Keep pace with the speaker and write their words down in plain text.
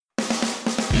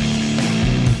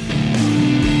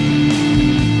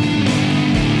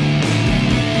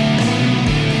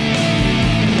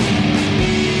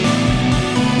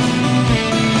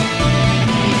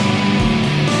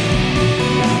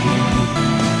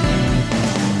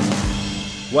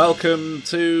Welcome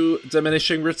to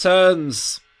Diminishing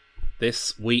Returns.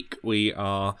 This week we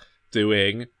are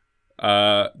doing...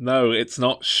 no, it's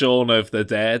not Shaun of the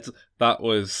Dead. That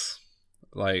was,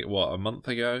 a month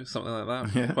ago? Something like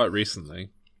that? Yeah. Quite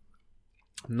recently.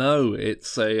 No,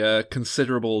 it's a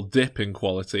considerable dip in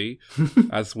quality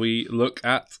as we look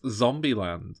at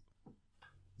Zombieland.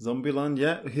 Zombieland,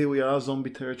 yeah, here we are,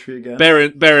 zombie territory again.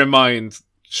 Bear in mind,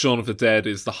 Shaun of the Dead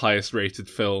is the highest rated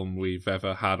film we've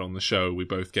ever had on the show. We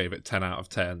both gave it 10 out of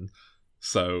 10.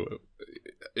 So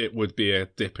it would be a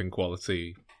dip in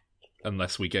quality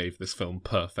unless we gave this film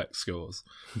perfect scores.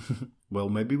 Well,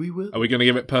 maybe we will. Are we going to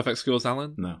give it perfect scores,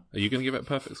 Alan? No. Are you going to give it a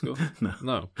perfect score? No.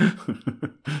 No.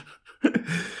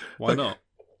 Why not?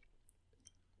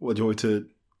 What, do you want me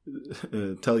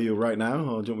to tell you right now,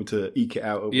 or do you want me to eke it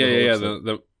out? Over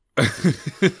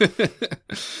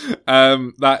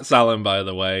That's Alan, by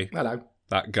the way. Hello.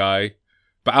 That guy.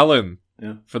 But Alan,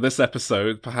 Yeah. for this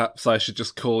episode, perhaps I should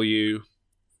just call you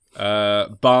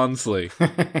Barnsley.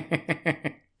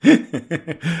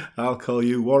 I'll call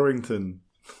you Warrington.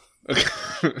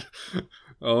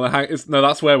 Well, no,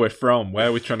 that's where we're from. Where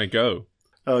are we trying to go?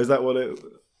 Oh, is that what it...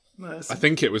 No, I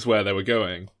think it was where they were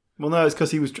going. Well, no, it's because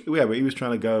he was... Yeah, but he was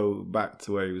trying to go back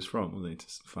to where he was from, wasn't he, to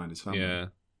find his family.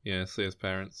 Yeah, see his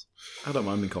parents. I don't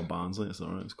mind being called Barnsley, it's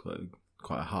alright. It's quite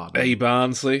a hard Hey, name.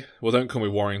 Barnsley. Well, don't call me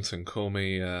Warrington. Call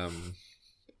me...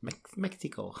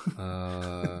 Mexico.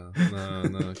 No,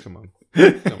 come on.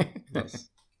 That's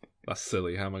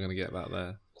silly. How am I going to get that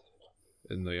there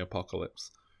in the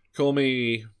apocalypse? Call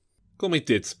me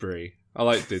Didsbury. I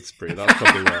like Didsbury. That's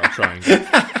probably where I'll try and get.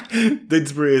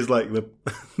 Didsbury is like the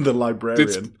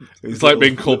librarian. It's like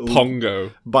being called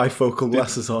Pongo. Bifocal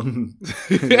glasses on.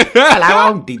 Hello,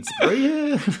 I'm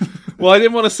Didsbury. Well, I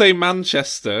didn't want to say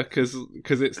Manchester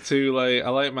because it's too I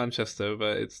like Manchester,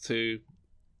 but it's too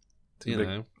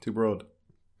Too broad.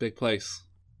 big place.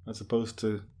 As opposed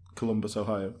to Columbus,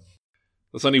 Ohio.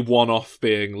 There's only one off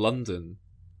being London.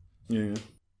 Yeah.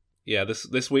 Yeah,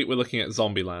 this week we're looking at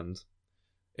Zombieland.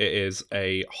 It is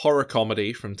a horror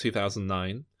comedy from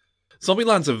 2009.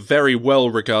 Zombieland's a very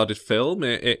well-regarded film.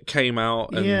 It came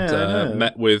out and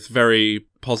met with very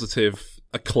positive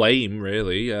acclaim,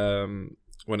 really,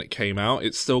 when it came out.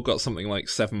 It's still got something like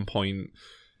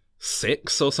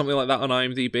 7.6 or something like that on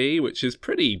IMDb, which is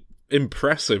pretty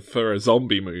impressive for a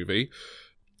zombie movie.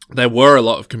 There were a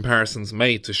lot of comparisons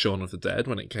made to Shaun of the Dead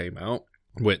when it came out,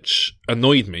 which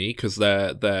annoyed me because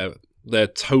they're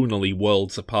tonally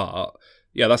worlds apart.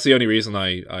 Yeah, that's the only reason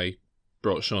I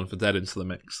brought Shaun of the Dead into the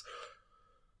mix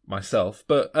myself.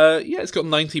 But it's got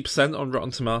 90% on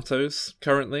Rotten Tomatoes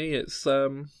currently. It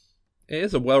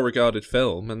is a well-regarded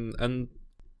film, and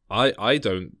I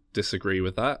don't disagree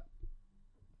with that.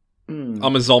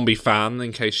 I'm a zombie fan,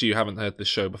 in case you haven't heard this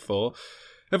show before.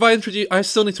 I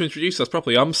still need to introduce us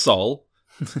properly. I'm Sol.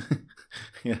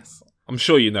 Yes. I'm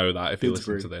sure you know that if you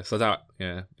listen Didsbury. to this. I doubt.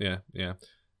 Yeah.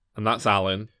 And that's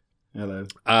Alan. Hello.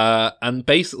 And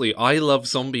basically, I love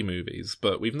zombie movies,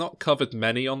 but we've not covered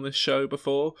many on this show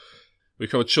before. We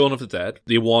covered Shaun of the Dead,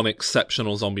 the one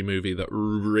exceptional zombie movie that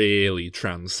really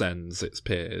transcends its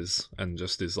peers and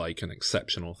just is like an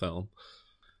exceptional film.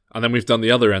 And then we've done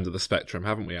the other end of the spectrum,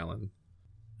 haven't we, Alan?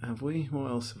 Have we?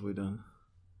 What else have we done?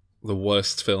 The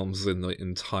worst films in the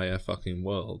entire fucking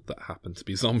world that happen to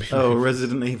be zombie Oh, movies.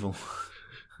 Resident Evil.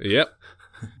 Yep.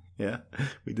 Yeah.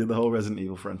 We did the whole Resident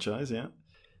Evil franchise, yeah.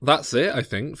 That's it, I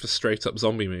think, for straight-up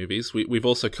zombie movies. We've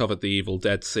also covered the Evil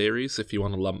Dead series, if you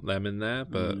want to lump them in there,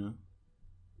 but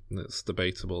it's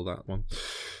debatable, that one.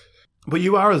 But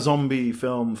you are a zombie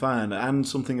film fan and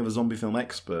something of a zombie film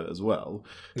expert as well.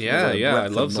 Yeah, With a I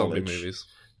breadth love of zombie knowledge.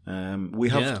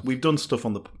 movies. We've done stuff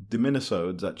on the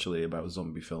Diminisodes actually about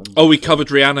zombie films. Oh, we covered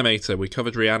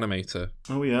Reanimator.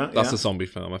 Oh yeah, That's a zombie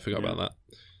film. I forgot about that.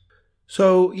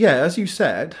 So yeah, as you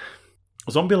said,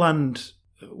 Zombieland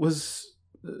was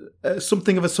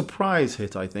something of a surprise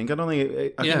hit. I think. I think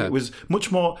it was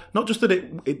much more. Not just that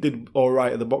it did all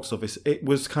right at the box office. It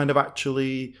was kind of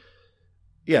actually,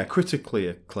 critically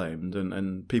acclaimed,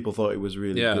 and people thought it was a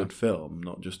really good film,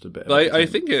 not just a bit. I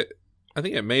think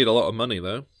it made a lot of money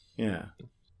though. Yeah.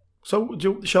 So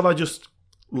shall I just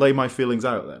lay my feelings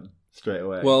out then straight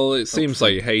away? Well, it seems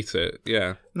like you hate it.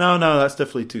 Yeah. No, that's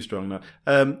definitely too strong. No.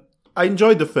 I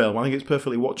enjoyed the film. I think it's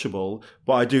perfectly watchable,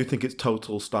 but I do think it's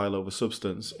total style over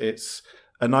substance. It's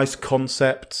a nice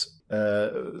concept,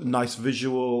 nice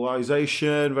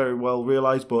visualization, very well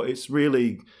realized, but it's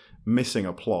really missing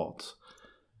a plot.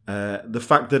 The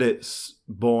fact that it's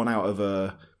born out of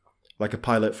a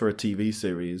pilot for a TV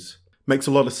series makes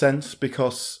a lot of sense,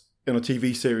 because in a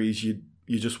TV series you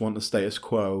just want the status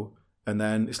quo, And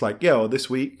then it's like, yeah, well, this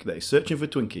week they're searching for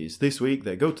Twinkies. This week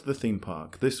they go to the theme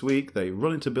park. This week they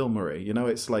run into Bill Murray. You know,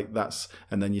 it's like that's,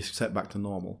 and then you set back to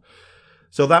normal.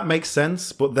 So that makes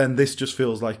sense. But then this just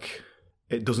feels like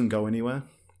it doesn't go anywhere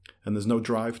and there's no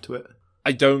drive to it.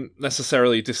 I don't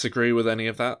necessarily disagree with any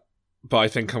of that, but I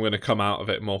think I'm going to come out of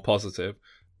it more positive.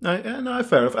 No,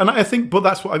 fair enough. And I think, but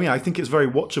that's what I mean. I think it's very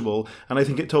watchable and I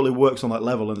think it totally works on that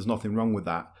level and there's nothing wrong with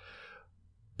that.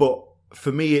 But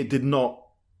for me, it did not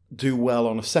do well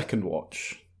on a second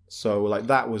watch. So like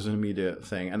that was an immediate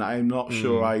thing. And I'm not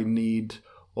sure I need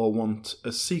or want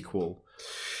a sequel.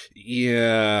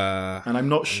 Yeah. And I'm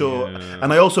not sure. Yeah.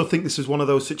 And I also think this is one of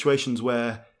those situations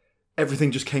where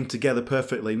everything just came together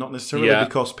perfectly. Not necessarily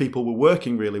because people were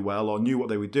working really well or knew what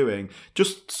they were doing.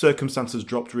 Just circumstances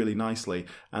dropped really nicely.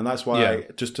 And that's why,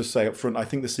 just to say up front, I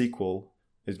think the sequel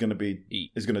is going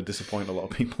to disappoint a lot of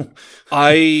people.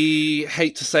 I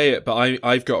hate to say it, but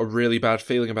I've got a really bad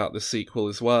feeling about the sequel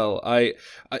as well.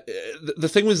 The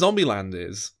thing with Zombieland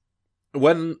is,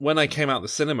 when I came out the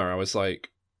cinema, I was like,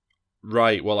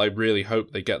 right, well, I really hope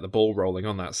they get the ball rolling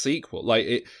on that sequel.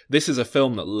 Like, this is a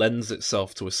film that lends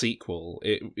itself to a sequel.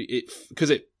 Because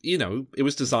it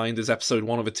was designed as episode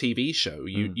 1 of a TV show.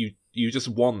 You just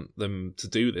want them to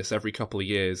do this every couple of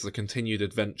years, the continued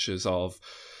adventures of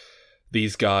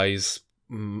these guys,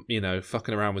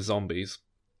 fucking around with zombies.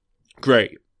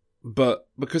 Great. But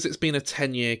because it's been a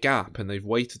 10-year gap and they've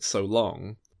waited so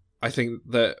long, I think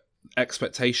that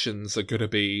expectations are going to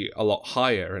be a lot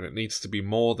higher and it needs to be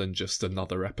more than just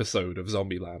another episode of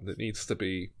Zombieland. It needs to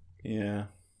be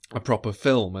a proper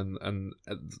film. And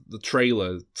the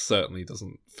trailer certainly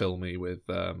doesn't fill me with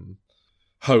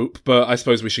hope, but I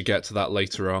suppose we should get to that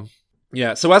later on.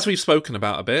 Yeah, so as we've spoken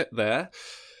about a bit there,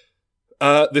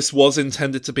 this was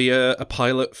intended to be a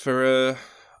pilot for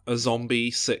a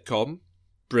zombie sitcom.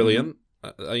 Brilliant.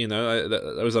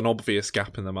 There was an obvious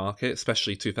gap in the market,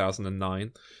 especially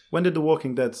 2009. When did The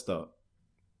Walking Dead start?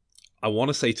 I want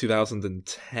to say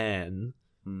 2010,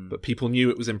 but people knew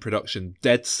it was in production.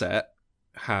 Dead Set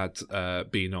had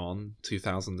been on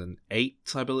 2008,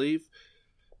 I believe.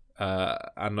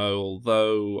 And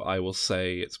although I will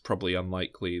say it's probably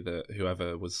unlikely that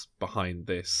whoever was behind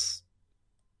this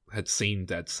had seen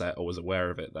Dead Set or was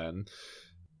aware of it then,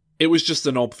 it was just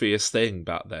an obvious thing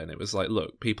back then. It was like,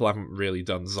 look, people haven't really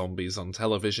done zombies on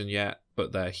television yet,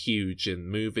 but they're huge in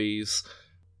movies.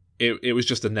 It was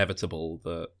just inevitable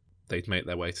that they'd make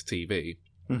their way to TV.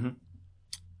 Mm-hmm.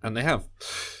 And they have.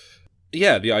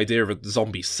 Yeah, the idea of a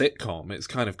zombie sitcom, it's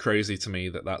kind of crazy to me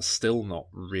that that's still not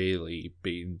really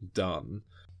been done.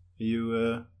 Are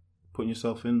you putting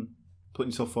yourself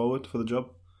forward for the job?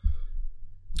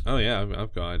 Oh yeah,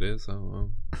 I've got ideas.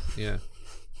 So yeah.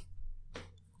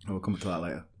 We'll come to that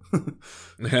later.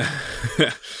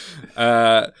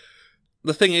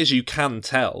 The thing is, you can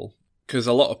tell, because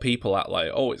a lot of people act like,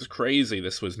 oh, it's crazy,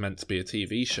 this was meant to be a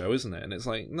TV show, isn't it? And it's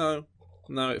like, no,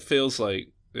 it feels like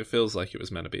it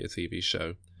was meant to be a TV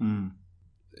show.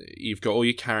 You've got all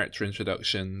your character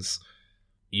introductions.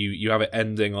 You have it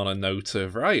ending on a note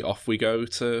of, right, off we go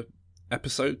to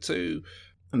episode 2.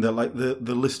 And they're like the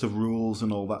list of rules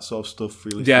and all that sort of stuff.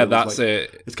 Really, that's like,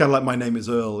 it. It's kind of like My Name Is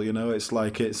Earl. It's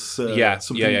like it's something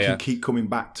you can keep coming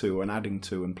back to and adding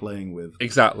to and playing with.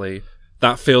 Exactly.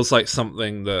 That feels like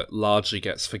something that largely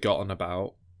gets forgotten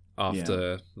about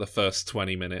after the first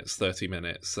 20 minutes, 30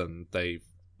 minutes, and they've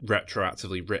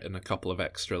retroactively written a couple of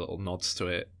extra little nods to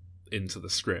it into the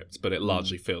script, but it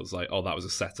largely feels like, oh, that was a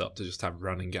setup to just have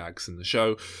running gags in the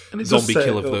show. And it does set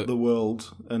up the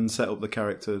world and set up the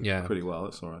character pretty well.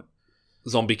 It's all right.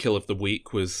 Zombie Kill of the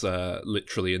Week was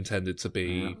literally intended to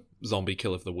be Zombie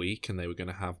Kill of the Week, and they were going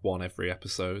to have one every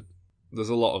episode. There's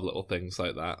a lot of little things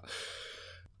like that.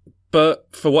 But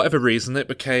for whatever reason, it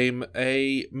became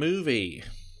a movie.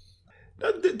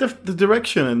 The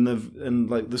direction and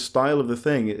the style of the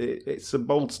thing, it's a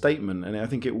bold statement, and I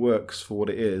think it works for what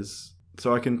it is.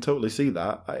 So I can totally see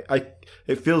that.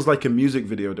 It feels like a music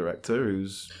video director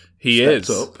who's stepped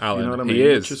up. Alan. You know what I mean? He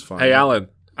is. Which is fine. Hey,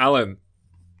 Alan.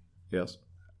 Yes.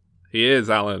 He is,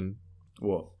 Alan.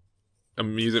 What? A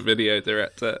music video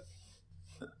director.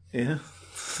 Yeah.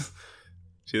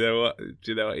 Do you know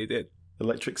what he did?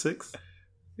 Electric Six?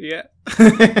 Yeah.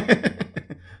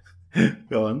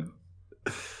 Go on.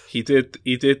 He did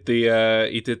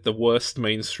the worst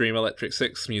mainstream Electric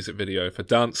Six music video for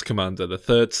Dance Commander, the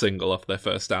third single off their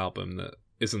first album that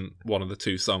isn't one of the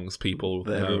 2 songs people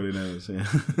that know. Everybody knows, yeah.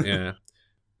 Yeah.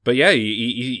 But yeah,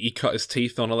 he cut his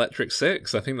teeth on Electric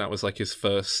Six. I think that was like his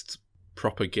first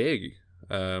proper gig.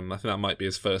 I think that might be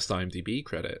his first IMDb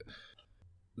credit.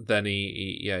 then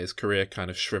his career kind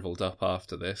of shriveled up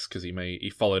after this because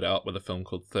he followed it up with a film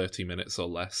called 30 Minutes or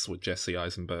Less with Jesse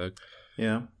Eisenberg.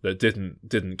 Yeah. That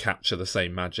didn't capture the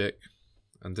same magic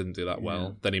and didn't do that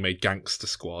well. Then he made Gangster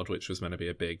Squad, which was meant to be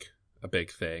a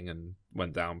big thing and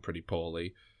went down pretty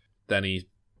poorly. Then he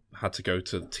had to go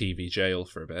to TV jail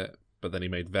for a bit, but then he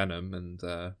made Venom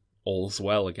and all's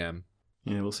well again.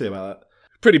 Yeah, we'll see about that.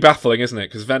 Pretty baffling, isn't it?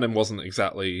 Because Venom wasn't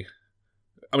exactly...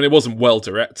 I mean, it wasn't well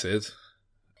directed.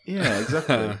 Yeah,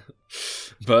 exactly.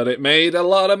 But it made a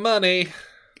lot of money.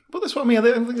 But that's what I mean. I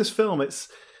don't think this film,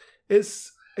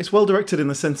 it's well directed in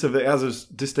the sense of it has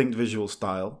a distinct visual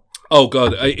style. Oh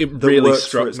god, it really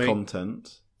struck for its me.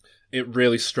 Content. It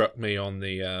really struck me on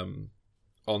the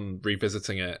on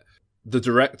revisiting it. The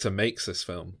director makes this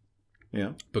film.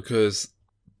 Yeah. Because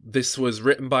this was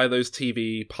written by those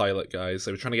TV pilot guys.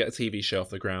 They were trying to get a TV show off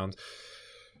the ground.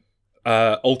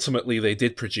 Ultimately, they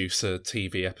did produce a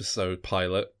TV episode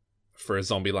pilot for a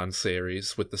Zombieland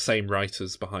series with the same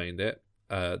writers behind it,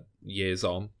 years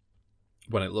on,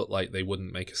 when it looked like they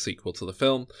wouldn't make a sequel to the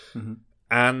film. Mm-hmm.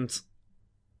 And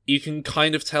you can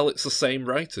kind of tell it's the same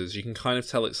writers. You can kind of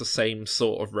tell it's the same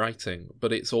sort of writing,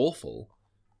 but it's awful.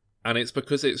 And it's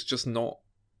because it's just not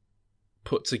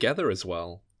put together as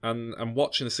well. And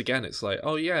watching this again, it's like,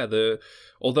 oh yeah,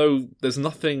 although there's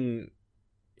nothing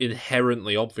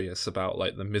inherently obvious about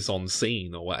like the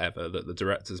mise-en-scene or whatever that the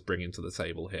director's bringing to the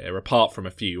table here, apart from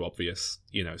a few obvious,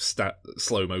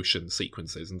 slow motion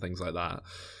sequences and things like that.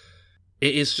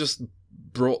 It is just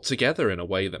brought together in a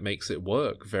way that makes it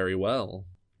work very well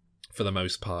for the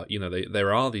most part.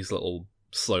 There are these little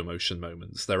slow motion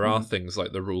moments. There are things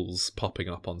like the rules popping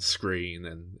up on screen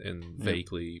and in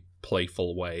vaguely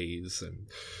playful ways, and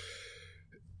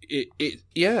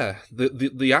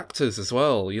the actors as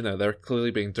well, they're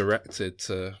clearly being directed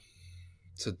to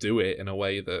do it in a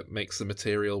way that makes the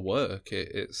material work.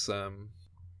 It's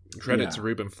credit to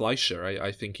Ruben Fleischer.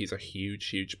 I think he's a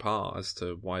huge part as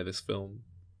to why this film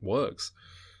works.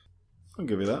 I'll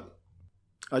give you that.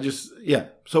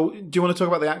 So do you want to talk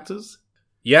about the actors?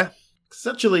 Yeah. It's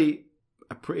actually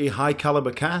a pretty high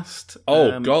caliber cast.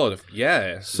 Oh god,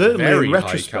 yeah. Certainly very in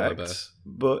retrospect, high caliber.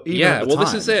 But even at the time,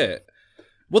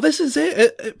 this is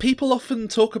it. People often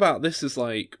talk about this as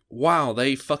like, wow,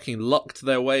 they fucking lucked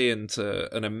their way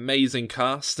into an amazing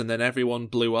cast and then everyone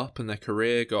blew up and their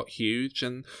career got huge.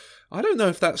 And I don't know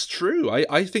if that's true.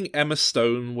 I think Emma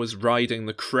Stone was riding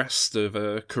the crest of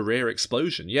a career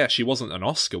explosion. Yeah, she wasn't an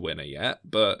Oscar winner yet,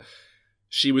 but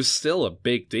she was still a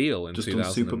big deal in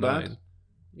 2009. Superbad?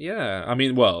 Yeah, I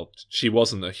mean, well, she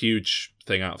wasn't a huge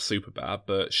thing out of Superbad,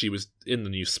 but she was in the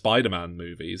new Spider-Man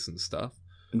movies and stuff.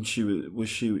 And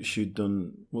she'd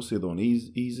done, what's the other one?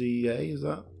 Easy A, is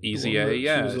that? Easy A,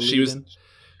 yeah. She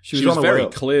was on very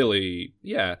clearly,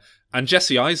 yeah. And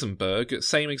Jesse Eisenberg,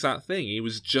 same exact thing. He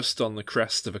was just on the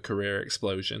crest of a career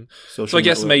explosion. So I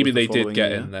guess maybe they did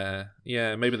get in there.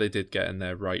 Yeah, maybe they did get in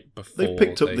there right before. They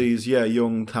picked up these,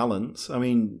 young talents. I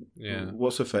mean,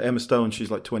 what's her face? Emma Stone, she's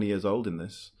like 20 years old in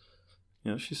this.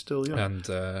 She's still young.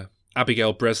 And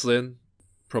Abigail Breslin,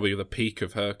 probably the peak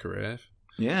of her career.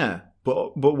 Yeah,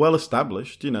 but well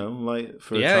established, like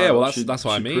for a child. Yeah, well, that's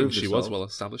what I mean. She was well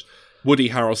established. Woody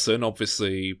Harrelson,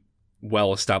 obviously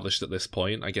well established at this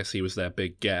point. I guess he was their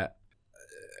big get.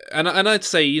 And I'd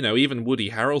say, even Woody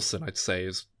Harrelson, I'd say,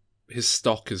 his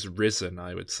stock has risen,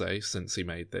 I would say, since he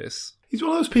made this. He's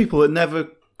one of those people that never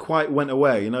quite went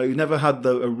away. He never had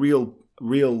a real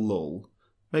lull.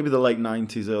 Maybe the late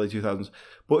 90s, early 2000s.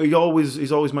 But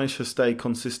he's always managed to stay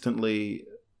consistently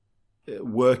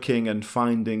working and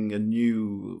finding a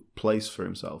new place for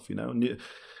himself,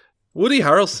 Woody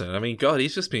Harrelson, I mean, God,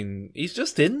 he's just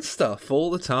in stuff all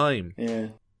the time. Yeah.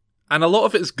 And a lot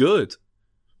of it's good.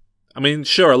 I mean,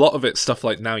 sure, a lot of it's stuff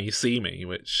like Now You See Me,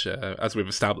 which, as we've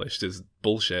established, is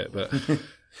bullshit, but...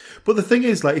 But the thing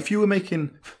is, like, if you were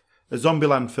making a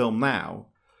Zombieland film now,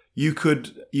 you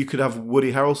could have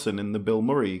Woody Harrelson in the Bill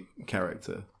Murray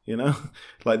character,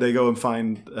 Like, they go and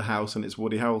find a house and it's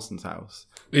Woody Harrelson's house.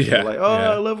 Yeah. They're like,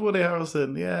 I love Woody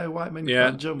Harrelson. Yeah, white men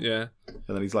can't jump. Yeah. And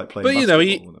then he's like playing basketball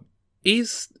with them.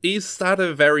 He's had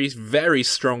a very, very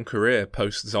strong career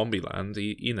post Zombieland.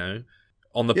 He,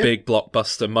 on the big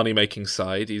blockbuster money making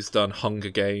side, he's done Hunger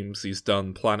Games, he's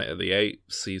done Planet of the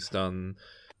Apes, he's done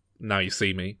Now You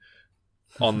See Me.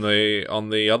 On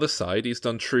the other side, he's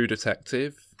done True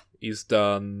Detective, he's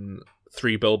done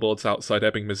 3 Billboards Outside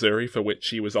Ebbing, Missouri, for which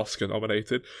he was Oscar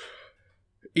nominated.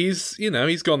 He's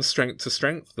gone strength to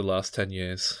strength the last 10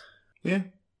 years. Yeah.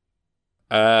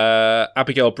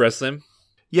 Abigail Breslin.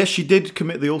 Yes, she did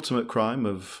commit the ultimate crime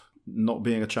of not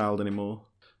being a child anymore.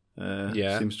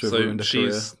 Yeah, seems to have so ruined her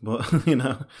career. she's- But, you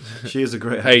know, she is a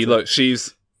great actor. Hey, look, she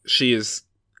is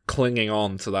clinging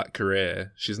on to that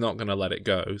career. She's not going to let it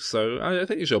go. So I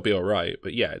think she'll be all right.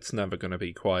 But yeah, it's never going to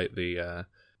be quite the.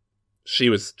 She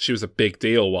was a big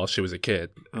deal while she was a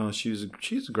kid. Oh, she's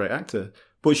a great actor.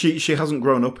 But she hasn't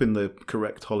grown up in the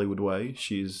correct Hollywood way.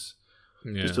 She's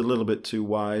just a little bit too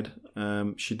wide.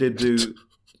 She did do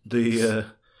the.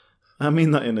 I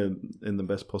mean that in the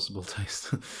best possible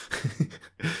taste.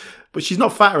 But she's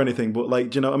not fat or anything. But like,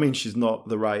 do you know what I mean? She's not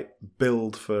the right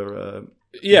build for.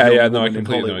 Yeah. No, I woman in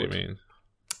completely know what you Hollywood. mean.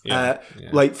 Yeah.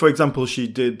 Like, for example, she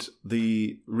did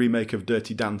the remake of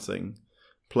Dirty Dancing,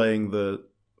 playing the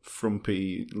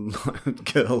frumpy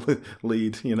girl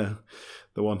lead. You know,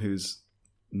 the one who's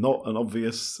not an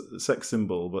obvious sex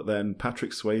symbol, but then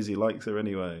Patrick Swayze likes her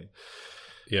anyway.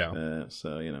 Yeah.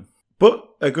 So, you know. But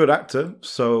a good actor,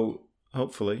 so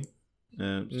hopefully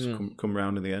come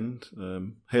round in the end.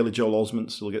 Haley Joel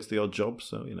Osment still gets the odd job,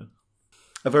 so, you know.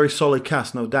 A very solid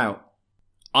cast, no doubt.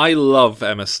 I love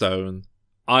Emma Stone.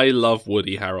 I love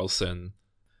Woody Harrelson.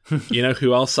 You know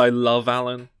who else I love,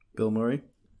 Alan? Bill Murray.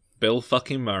 Bill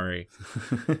fucking Murray.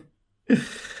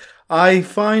 I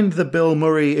find the Bill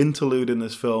Murray interlude in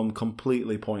this film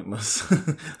completely pointless.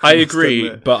 I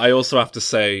agree, but I also have to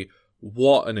say,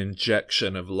 what an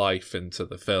injection of life into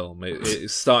the film.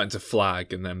 It's starting to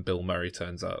flag, and then Bill Murray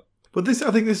turns up. But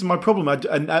I think this is my problem.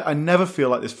 I never feel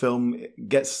like this film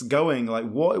gets going. Like,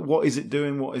 what is it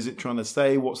doing? What is it trying to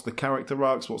say? What's the character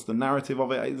arcs? What's the narrative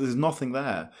of it? There's nothing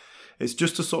there. It's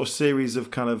just a sort of series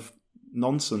of kind of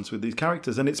nonsense with these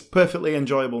characters, and it's perfectly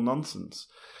enjoyable nonsense.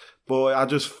 But I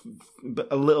just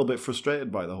a little bit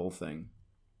frustrated by the whole thing.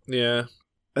 Yeah.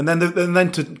 And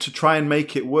then to try and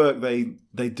make it work,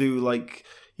 they do, like,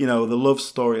 you know, the love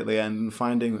story at the end and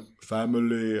finding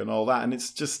family and all that, and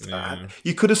it's just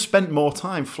you could have spent more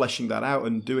time fleshing that out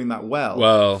and doing that well.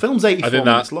 Well, film's 84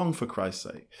 minutes long, for Christ's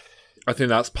sake. I think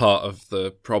that's part of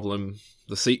the problem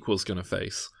the sequel's going to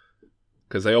face,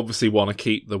 because they obviously want to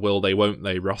keep the will they won't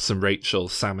they Ross and Rachel,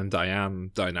 Sam and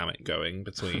Diane dynamic going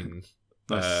between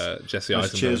Jesse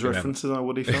Eisenberg. Cheers references on a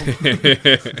Woody film.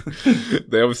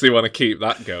 They obviously want to keep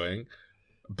that going.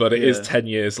 But it is 10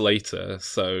 years later,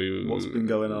 so... What's been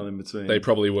going on in between? They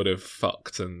probably would have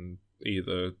fucked and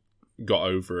either got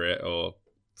over it or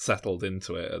settled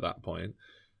into it at that point.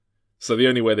 So the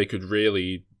only way they could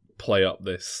really play up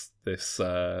this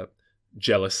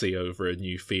jealousy over a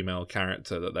new female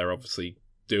character that they're obviously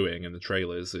doing in the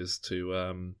trailers is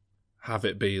to have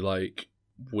it be like,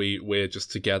 we're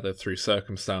just together through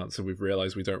circumstance and we've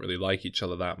realised we don't really like each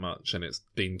other that much, and it's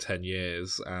been 10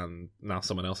 years and now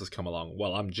someone else has come along.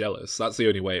 Well, I'm jealous. That's the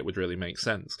only way it would really make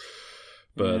sense.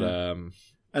 But and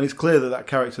it's clear that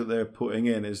character they're putting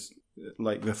in is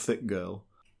like the thick girl.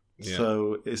 Yeah.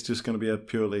 So it's just going to be a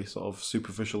purely sort of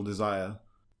superficial desire.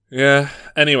 Yeah.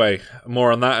 Anyway,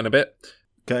 more on that in a bit.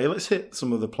 Okay, let's hit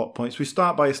some of the plot points. We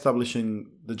start by establishing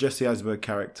the Jesse Eisenberg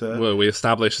character. Well, we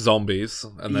establish zombies,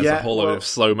 and there's a whole load of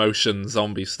slow-motion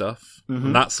zombie stuff. Mm-hmm.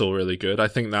 And that's all really good. I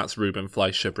think that's Ruben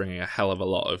Fleischer bringing a hell of a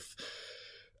lot of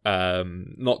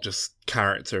not just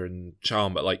character and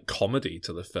charm, but like comedy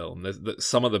to the film. There's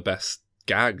some of the best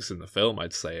gags in the film,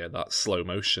 I'd say, are that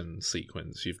slow-motion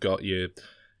sequence. You've got your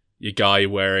guy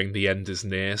wearing the end is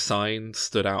near sign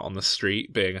stood out on the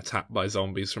street being attacked by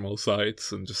zombies from all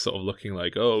sides and just sort of looking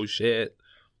like, oh shit.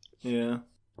 Yeah.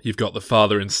 You've got the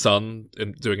father and son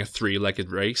doing a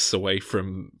 3-legged race away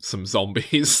from some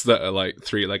zombies that are like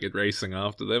 3-legged racing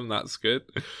after them. That's good.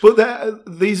 But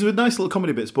these are nice little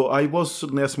comedy bits, but I was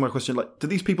suddenly asking my question, like, do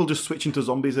these people just switch into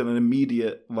zombies in an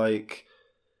immediate, like...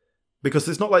 Because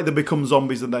it's not like they become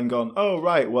zombies and then gone, oh,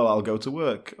 right, well, I'll go to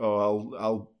work,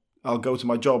 or I'll go to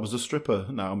my job as a stripper.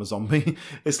 Now I'm a zombie.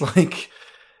 It's like,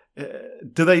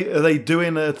 are they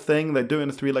doing a thing? They're doing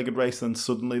a 3-legged race, and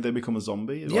suddenly they become a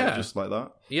zombie? Like, just like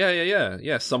that?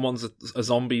 Yeah. Someone's a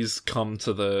zombies come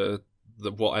to the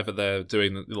whatever they're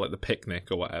doing, like the picnic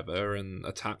or whatever, and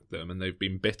attack them, and they've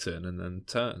been bitten and then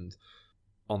turned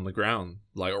on the ground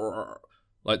like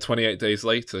 28 days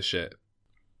later. Shit,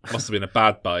 must have been a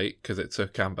bad bite because it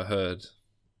took Amber Heard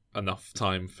enough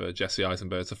time for Jesse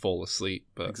Eisenberg to fall asleep.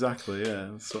 But exactly, yeah,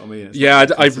 that's what I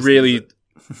mean.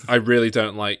 I really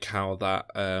don't like how that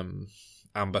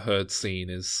Amber Heard scene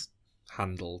is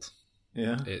handled.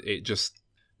 Yeah, it just,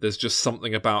 there's just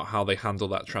something about how they handle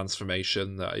that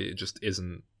transformation that it just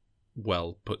isn't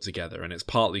well put together, and it's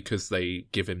partly because they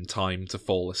give him time to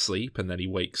fall asleep and then he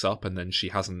wakes up and then she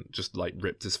hasn't just like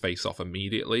ripped his face off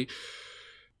immediately.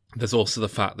 there's also the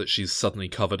fact that she's suddenly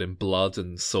covered in blood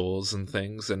and sores and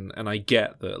things, and I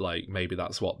get that like maybe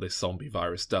that's what this zombie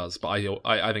virus does, but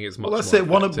I think it's much. Well, that's more it.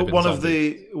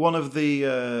 One of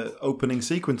the opening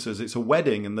sequences. It's a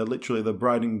wedding, and the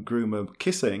bride and groom are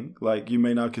kissing. Like, you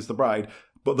may now kiss the bride,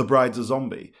 but the bride's a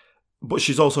zombie. But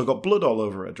she's also got blood all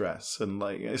over her dress, and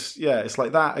like it's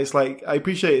like that. It's like, I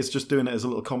appreciate it's just doing it as a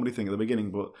little comedy thing at the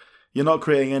beginning, but you're not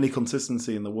creating any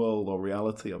consistency in the world or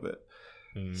reality of it.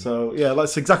 So yeah,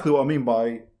 that's exactly what I mean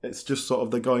by it's just sort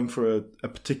of they're going for a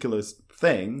particular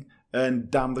thing,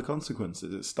 and damn the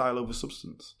consequences. It's style over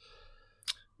substance.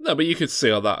 No, but you could see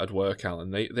how that would work,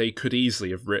 Alan. They could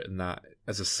easily have written that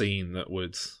as a scene that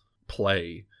would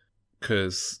play,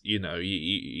 because you know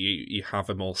you have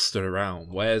them all stood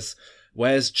around. Where's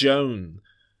Joan?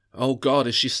 Oh God,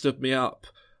 has she stood me up?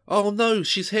 Oh no,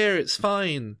 she's here. It's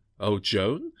fine. Oh,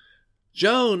 Joan,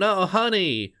 oh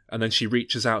honey. And then she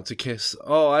reaches out to kiss.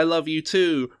 Oh, I love you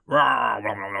too. Like,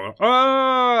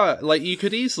 you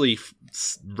could easily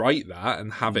write that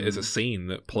and have it as a scene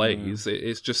that plays.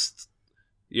 It's just,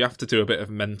 you have to do a bit of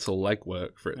mental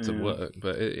legwork for it to work,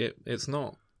 but it's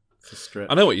not. It's a stretch.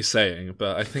 I know what you're saying,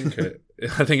 but I think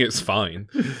it's fine.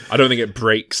 I don't think it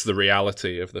breaks the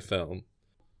reality of the film.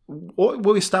 What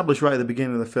we established right at the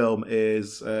beginning of the film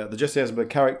is the Jesse Eisenberg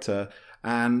character,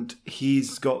 and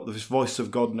he's got this voice of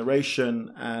God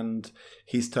narration, and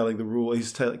he's telling the rule.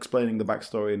 He's explaining the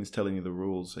backstory, and he's telling you the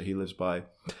rules that he lives by.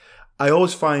 I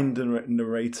always find the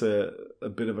narrator a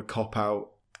bit of a cop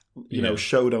out. You know,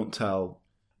 show don't tell.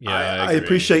 Yeah, I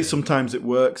appreciate sometimes it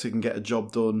works. It can get a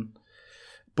job done.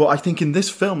 But I think in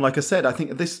this film, like I said, I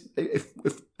think this,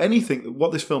 if anything,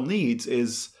 what this film needs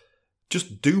is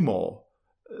just do more.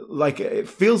 Like, it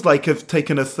feels like I've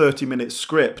taken a 30-minute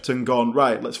script and gone,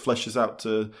 right, let's flesh this out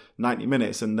to 90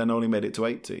 minutes, and then only made it to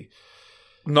 80.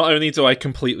 Not only do I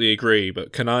completely agree,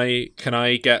 but can I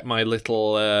get my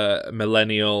little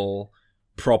millennial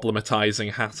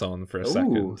problematizing hat on for a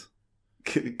second?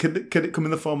 Can it come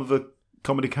in the form of a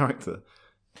comedy character?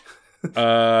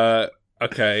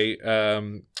 Okay.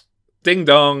 Ding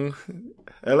dong.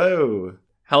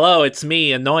 Hello, it's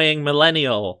me, annoying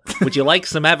millennial. Would you like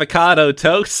some avocado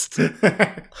toast?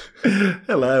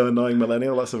 Hello, annoying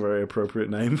millennial. That's a very appropriate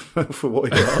name for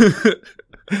what you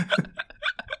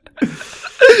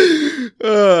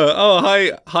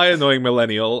are. Hi, annoying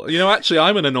millennial. You know, actually,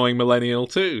 I'm an annoying millennial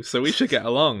too, so we should get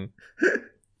along.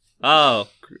 Oh,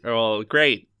 well,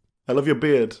 great. I love your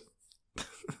beard.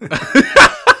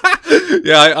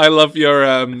 Yeah, I love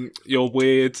your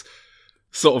weird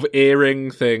sort of earring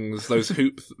things, those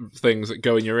hoop things that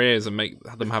go in your ears and make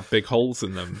them have big holes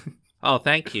in them. Oh,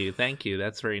 thank you.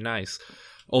 That's very nice.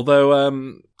 Although, are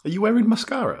you wearing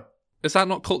mascara? Is that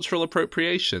not cultural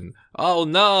appropriation? Oh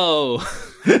no!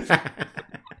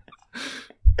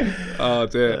 Oh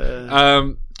dear.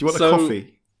 Do you want a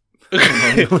coffee?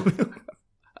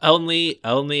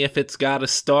 Only if it's got a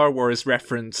Star Wars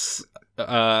reference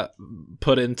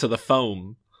put into the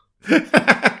foam.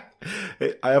 I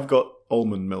have got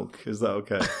almond milk. Is that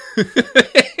okay?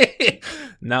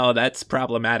 No, that's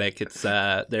problematic. It's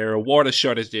there are water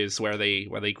shortages where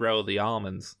they grow the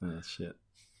almonds. Oh, shit.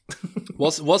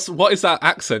 What is that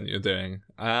accent you're doing?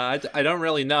 I don't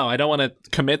really know. I don't want to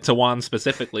commit to one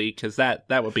specifically because that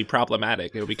would be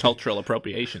problematic. It would be cultural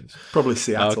appropriation. Probably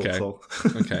Seattle.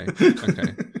 Okay.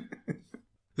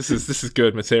 This is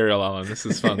good material, Alan. This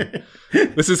is fun.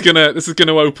 This is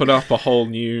gonna open up a whole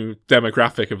new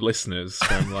demographic of listeners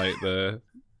from like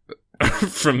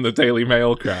from the Daily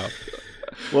Mail crowd.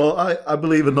 Well, I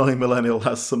believe Annoying Millennial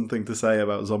has something to say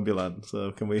about Zombieland.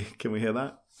 So can we hear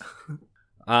that?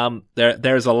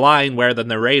 There's a line where the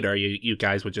narrator you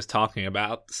guys were just talking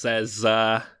about says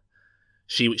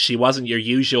she wasn't your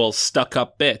usual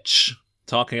stuck-up bitch,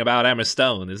 talking about Emma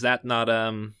Stone. Is that not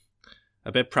a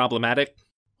bit problematic?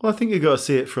 Well, I think you got to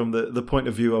see it from the point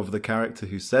of view of the character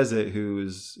who says it, who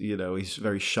is, you know, he's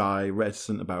very shy,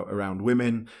 reticent around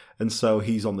women, and so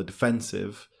he's on the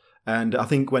defensive. And I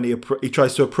think when he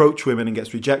tries to approach women and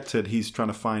gets rejected, he's trying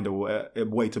to find a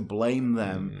way to blame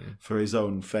them for his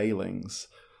own failings.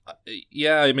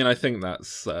 Yeah, I mean, I think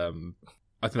that's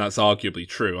arguably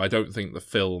true. I don't think the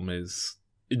film is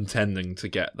intending to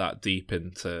get that deep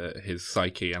into his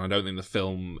psyche, and I don't think the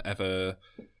film ever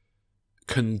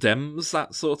condemns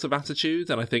that sort of attitude.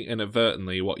 And I think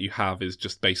inadvertently what you have is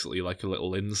just basically like a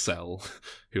little incel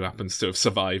who happens to have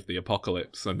survived the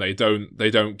apocalypse, and they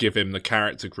don't give him the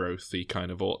character growth he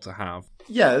kind of ought to have.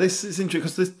 Yeah, this is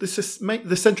interesting because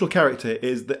the central character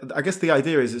is I guess the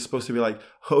idea is it's supposed to be like,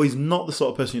 oh, he's not the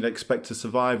sort of person you'd expect to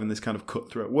survive in this kind of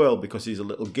cutthroat world because he's a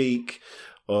little geek,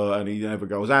 and he never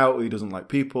goes out, he doesn't like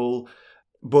people.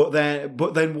 But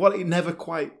then what it never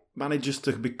quite manages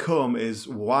to become is,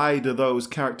 why do those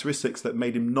characteristics that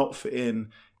made him not fit in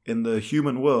the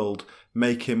human world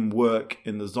make him work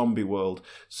in the zombie world?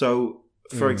 So,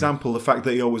 for example, the fact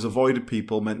that he always avoided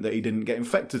people meant that he didn't get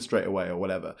infected straight away or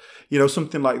whatever.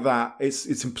 Something like that.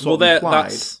 It's sort of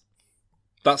implied.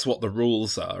 That's what the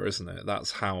rules are, isn't it?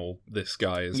 That's how this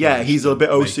guy is. Yeah, he's a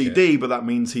bit OCD, but that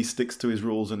means he sticks to his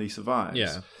rules and he survives.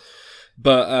 Yeah.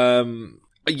 But,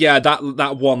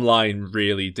 that one line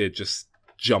really did just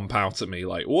jump out at me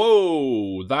like,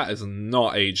 whoa, that has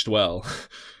not aged well.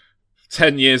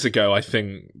 10 years ago, I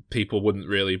think people wouldn't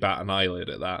really bat an eyelid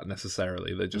at that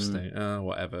necessarily. They just think, oh,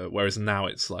 whatever. Whereas now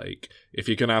it's like, if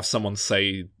you're going to have someone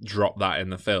say, drop that in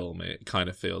the film, it kind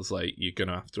of feels like you're going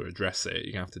to have to address it.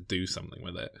 You're going to have to do something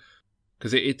with it.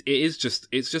 Because it's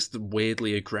just a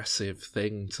weirdly aggressive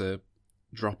thing to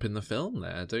drop in the film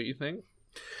there, don't you think?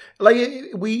 Like,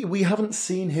 we haven't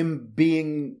seen him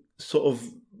being sort of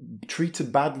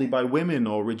treated badly by women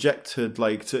or rejected.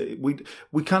 Like,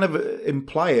 we kind of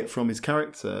imply it from his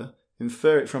character,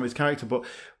 infer it from his character, but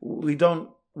we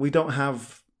haven't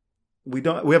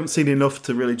seen enough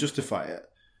to really justify it.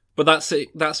 But that's it.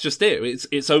 That's just it.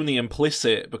 It's only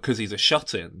implicit because he's a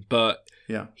shut-in, but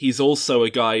yeah, he's also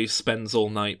a guy who spends all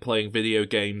night playing video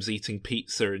games, eating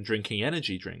pizza, and drinking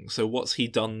energy drinks. So what's he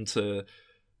done to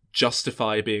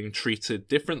justify being treated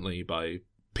differently by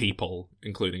people,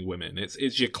 including women?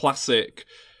 It's your classic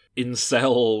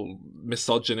incel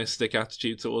misogynistic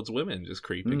attitude towards women just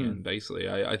creeping in, basically.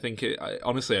 I think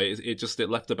honestly it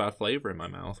left a bad flavour in my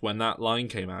mouth. When that line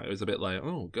came out, it was a bit like,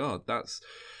 oh god, that's...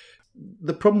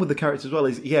 The problem with the character as well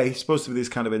is, yeah, he's supposed to be this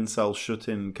kind of incel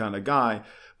shut-in kind of guy,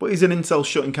 but he's an incel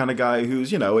shut-in kind of guy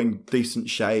who's, in decent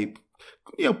shape,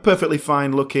 perfectly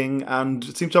fine looking, and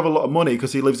seems to have a lot of money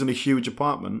because he lives in a huge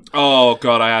apartment. Oh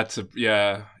god, I had to...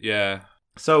 Yeah.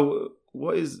 So,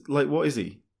 what is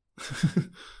he?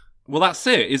 Well, that's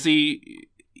it. Is he...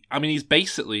 I mean, he's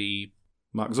basically...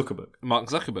 Mark Zuckerberg.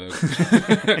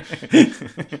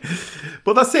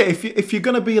 But that's it. If you're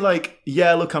going to be like,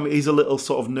 yeah, look, he's a little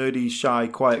sort of nerdy, shy,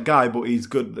 quiet guy, but he's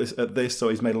good at this, so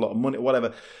he's made a lot of money,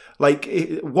 whatever. Like,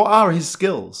 what are his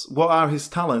skills? What are his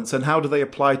talents? And how do they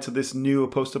apply to this new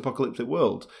post-apocalyptic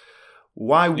world?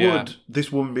 Why would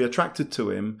this woman be attracted to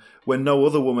him when no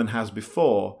other woman has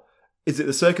before? Is it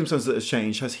the circumstances that has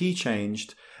changed? Has he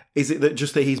changed? Is it that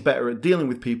he's better at dealing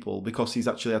with people because he's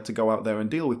actually had to go out there and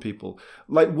deal with people?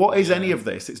 Like, what is any of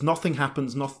this? It's nothing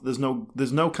happens. There's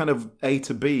no kind of A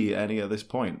to B at any at this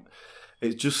point.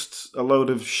 It's just a load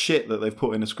of shit that they've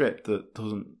put in a script that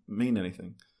doesn't mean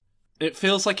anything. It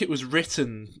feels like it was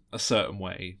written a certain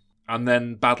way and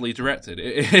then badly directed.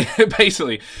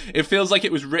 Basically, it feels like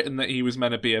it was written that he was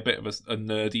meant to be a bit of a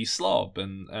nerdy slob,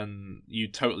 and you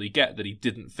totally get that he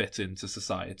didn't fit into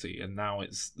society, and now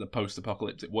it's the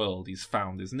post-apocalyptic world. He's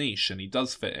found his niche, and he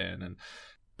does fit in.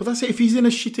 But that's it. If he's in a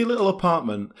shitty little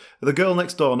apartment, the girl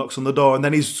next door knocks on the door, and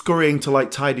then he's scurrying to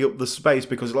like tidy up the space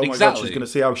because, oh my god, she's going to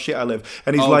see how shit I live.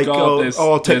 And he's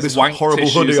I'll take this horrible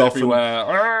hoodie off.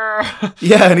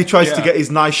 Yeah, and he tries to get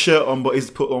his nice shirt on, but he's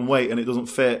put on weight and it doesn't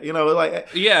fit.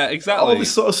 Yeah, exactly. All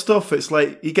this sort of stuff. It's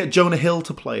like you get Jonah Hill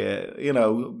to play it.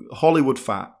 Hollywood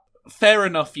fat. Fair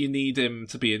enough. You need him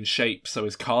to be in shape, so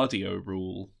his cardio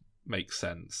rule makes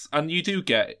sense, and you do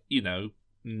get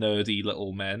nerdy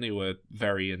little men who are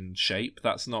very in shape.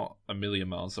 That's not a million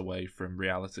miles away from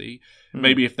reality.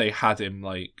 Maybe if they had him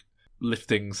like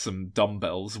lifting some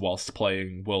dumbbells whilst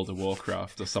playing World of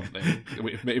Warcraft or something,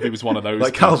 if it was one of those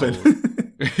like people.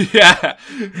 Calvin. Yeah,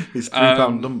 his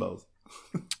 3-pound dumbbells.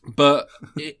 But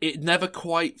it never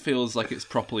quite feels like it's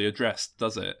properly addressed,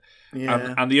 does it?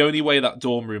 Yeah. And the only way that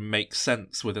dorm room makes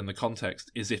sense within the context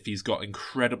is if he's got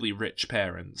incredibly rich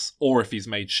parents, or if he's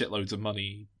made shitloads of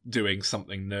money doing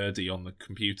something nerdy on the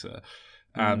computer.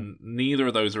 And neither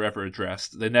of those are ever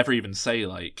addressed. They never even say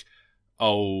like,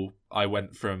 oh, I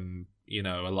went from,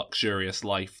 a luxurious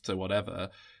life to whatever.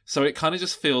 So it kind of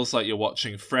just feels like you're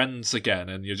watching Friends again,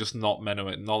 and you're just not meant to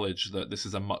acknowledge that this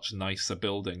is a much nicer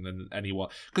building than anyone.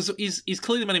 Because he's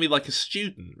clearly meant to be like a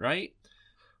student, right?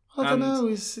 I don't know.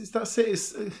 That's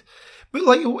it. But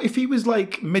like, if he was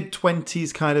like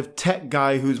mid-20s kind of tech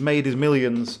guy who's made his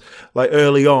millions like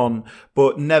early on,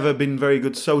 but never been very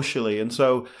good socially, and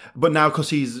so, but now because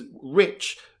he's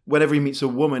rich, whenever he meets a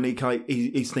woman,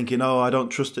 he's thinking, oh, I don't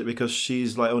trust it because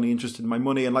she's like only interested in my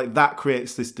money, and like that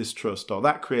creates this distrust, or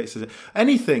that creates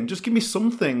anything. Just give me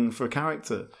something for a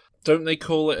character. Don't they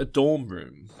call it a dorm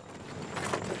room?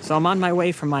 So I'm on my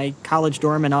way from my college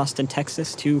dorm in Austin,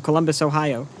 Texas, to Columbus,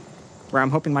 Ohio, where I'm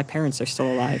hoping my parents are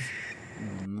still alive.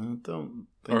 No, don't.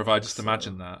 Or have I just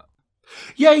imagined that?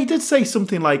 Yeah, he did say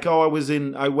something like, "Oh,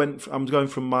 I'm going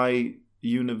from my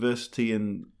university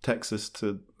in Texas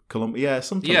to Columbia." Yeah,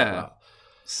 something like that.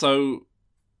 So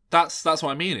that's what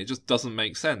I mean. It just doesn't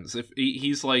make sense. If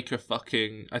he's like a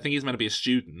fucking, I think he's meant to be a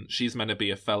student. She's meant to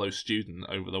be a fellow student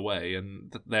over the way,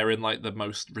 and they're in like the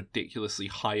most ridiculously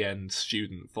high-end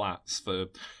student flats for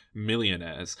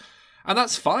millionaires. And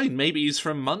that's fine. Maybe he's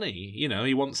from money. You know,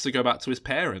 he wants to go back to his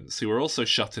parents, who are also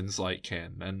shut-ins like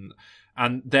him.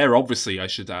 And they're obviously, I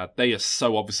should add, they are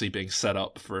so obviously being set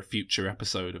up for a future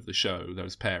episode of the show,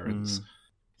 those parents.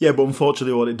 Yeah, but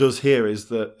unfortunately what it does here is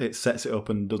that it sets it up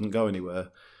and doesn't go anywhere.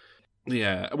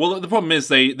 Yeah. Well, the problem is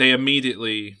they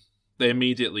immediately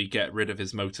get rid of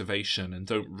his motivation and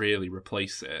don't really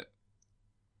replace it.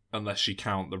 Unless you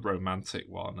count the romantic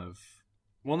one of...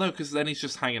 Well, no, because then he's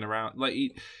just hanging around. Like,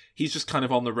 he's just kind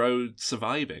of on the road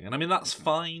surviving. And I mean, that's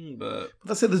fine, but...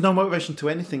 That's it, there's no motivation to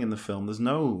anything in the film. There's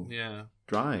no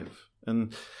drive.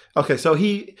 And, okay, so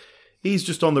he's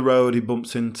just on the road. He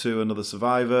bumps into another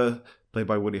survivor, played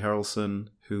by Woody Harrelson,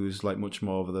 who's like much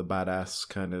more of the badass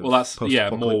kind of... Well, that's,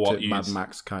 more what you'd... Mad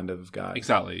Max kind of guy.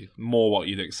 Exactly. More what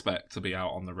you'd expect to be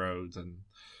out on the road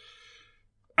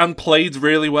and played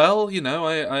really well, you know.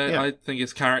 I think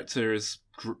his character is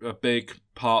a big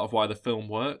part of why the film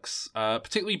works,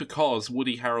 particularly because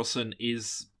Woody Harrelson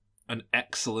is an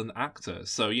excellent actor.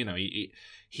 So, you know, he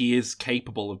is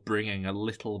capable of bringing a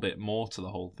little bit more to the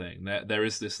whole thing. There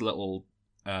is this little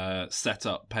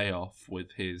setup payoff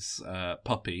with his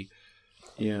puppy,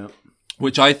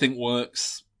 which I think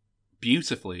works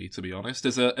beautifully, to be honest.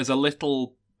 As a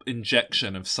little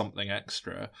injection of something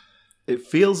extra. It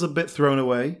feels a bit thrown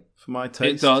away for my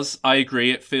taste. It does. I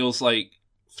agree. It feels like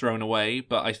thrown away,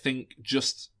 but I think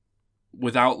just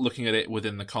without looking at it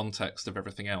within the context of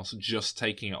everything else, just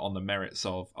taking it on the merits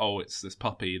of, oh, it's this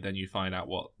puppy, then you find out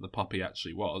what the puppy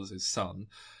actually was, his son.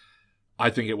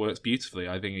 I think it works beautifully.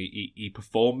 I think he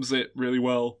performs it really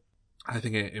well. I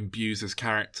think it imbues his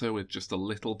character with just a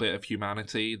little bit of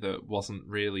humanity that wasn't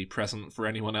really present for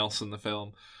anyone else in the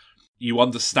film. You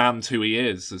understand who he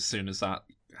is as soon as that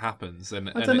happens, and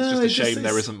it's just a shame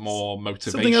there isn't more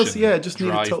motivation. Something else, just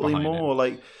needed totally more.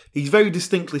 Like, he very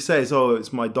distinctly says, "Oh,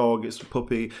 it's my dog, it's a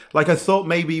puppy." Like, I thought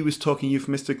maybe he was talking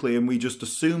euphemistically, and we just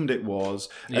assumed it was.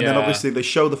 And then obviously they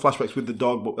show the flashbacks with the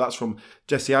dog, but that's from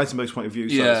Jesse Eisenberg's point of view,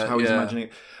 so that's how he's imagining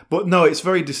it. But no, it's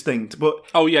very distinct. But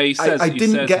he says. I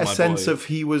didn't get a sense of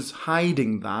he was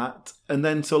hiding that. And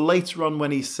then so later on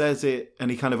when he says it and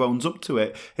he kind of owns up to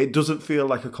it, it doesn't feel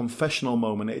like a confessional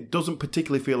moment. It doesn't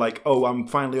particularly feel like, oh, I'm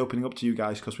finally opening up to you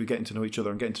guys because we're getting to know each other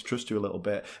and getting to trust you a little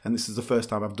bit. And this is the first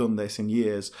time I've done this in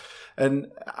years. And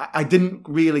I didn't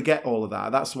really get all of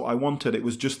that. That's what I wanted. It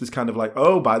was just this kind of like,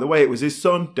 oh, by the way, it was his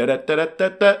son.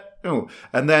 Oh.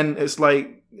 And then it's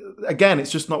like, again,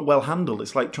 it's just not well handled.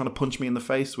 It's like trying to punch me in the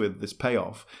face with this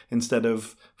payoff instead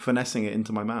of finessing it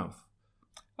into my mouth.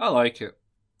 I like it.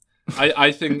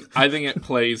 I think it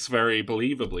plays very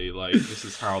believably. Like, this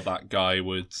is how that guy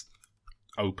would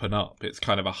open up. It's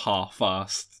kind of a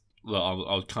half-assed,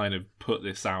 I'll kind of put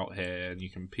this out here and you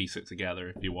can piece it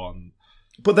together if you want.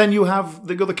 But then you have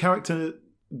the other character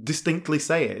distinctly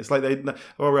say it. It's like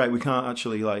all right, we can't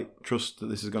actually like trust that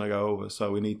this is going to go over,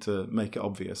 so we need to make it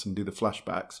obvious and do the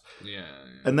flashbacks. Yeah.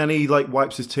 And then he like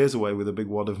wipes his tears away with a big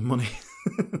wad of money.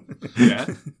 Yeah.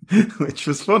 Which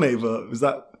was funny, but was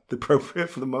that appropriate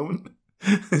for the moment?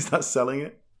 Is that selling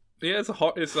it? Yeah,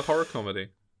 it's a horror comedy.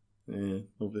 Yeah,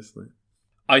 obviously.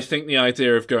 I think the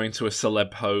idea of going to a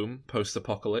celeb home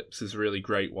post-apocalypse is a really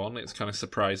great one. It's kind of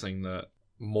surprising that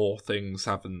more things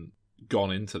haven't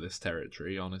gone into this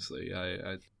territory, honestly.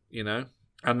 I you know,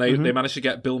 and they managed to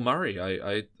get Bill Murray.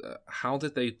 How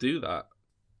did they do that?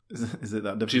 Is it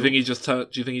that difficult? Do you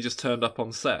think he just turned up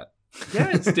on set? Yeah,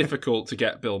 it's difficult to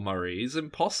get Bill Murray. He's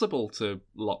impossible to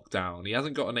lock down. He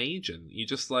hasn't got an agent. You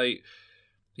just like,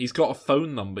 he's got a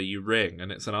phone number you ring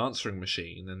and it's an answering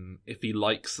machine. And if he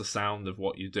likes the sound of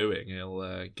what you're doing,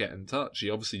 he'll get in touch. He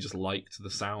obviously just liked the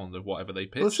sound of whatever they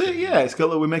pitched. Well, yeah, it's got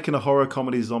like, we're making a horror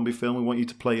comedy zombie film. We want you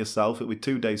to play yourself. It'll be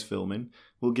 2 days filming.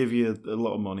 We'll give you a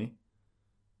lot of money.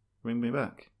 Bring me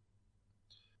back.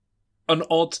 An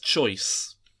odd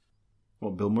choice.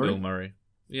 What, Bill Murray? Bill Murray.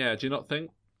 Yeah, do you not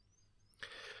think?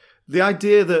 The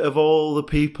idea that of all the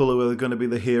people who are going to be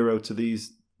the hero to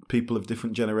these people of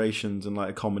different generations and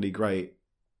like a comedy great,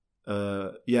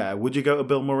 would you go to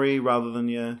Bill Murray rather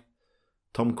than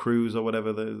Tom Cruise or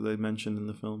whatever they mentioned in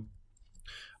the film?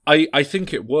 I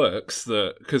think it works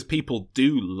because people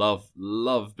do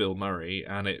love Bill Murray,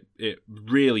 and it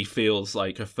really feels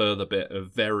like a further bit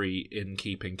of very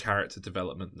in-keeping character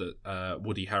development that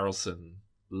Woody Harrelson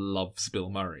loves Bill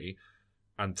Murray.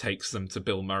 and takes them to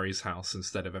Bill Murray's house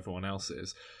instead of everyone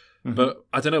else's. Mm-hmm. But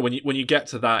I don't know, when you get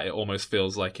to that, it almost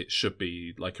feels like it should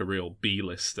be like a real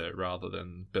B-lister rather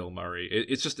than Bill Murray.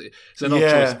 It's an odd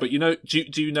choice. But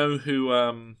do you know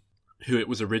who it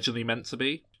was originally meant to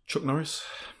be? Chuck Norris?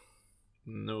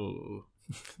 No.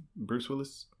 Bruce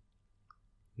Willis?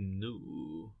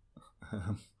 No.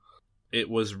 It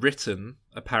was written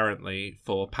apparently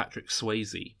for Patrick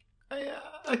Swayze.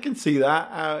 I can see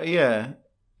that.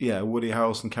 Yeah, Woody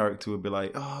Harrelson character would be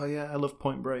like, oh yeah, I love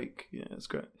Point Break. Yeah, it's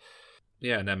great.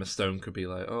 Yeah, and Emma Stone could be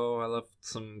like, oh, I love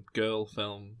some girl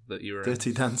film that you were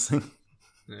Dirty in. Dancing.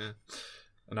 Yeah.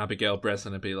 And Abigail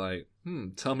Breslin would be like,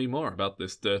 tell me more about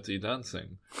this Dirty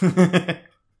Dancing.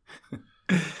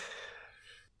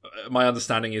 My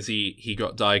understanding is he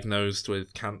got diagnosed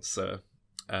with cancer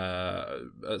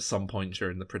at some point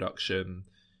during the production,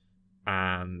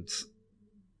 and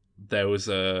there was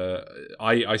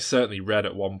I certainly read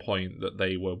at one point that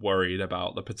they were worried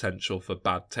about the potential for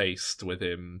bad taste with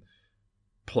him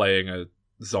playing a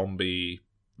zombie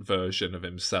version of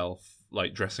himself,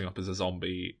 like dressing up as a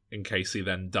zombie in case he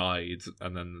then died,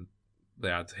 and then they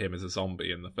had him as a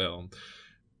zombie in the film.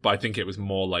 But I think it was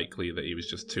more likely that he was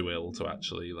just too ill to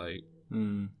actually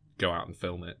go out and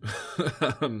film it.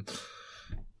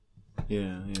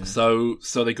 Yeah. So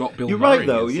they got Bill You're Murray. right,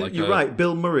 though. You're right.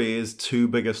 Bill Murray is too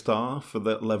big a star for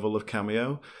that level of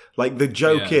cameo. Like, the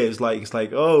joke is, like, it's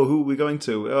like, oh, who are we going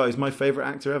to? Oh, he's my favourite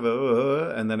actor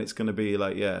ever. And then it's going to be,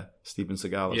 like, Steven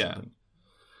Seagal or something.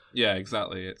 Yeah,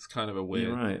 exactly. It's kind of a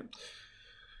weird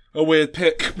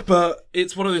pick. But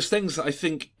it's one of those things that I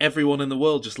think everyone in the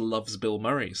world just loves Bill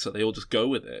Murray, so they all just go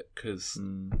with it, because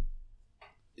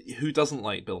who doesn't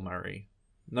like Bill Murray?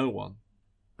 No one.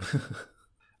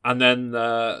 And then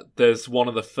there's one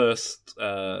of the first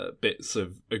bits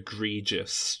of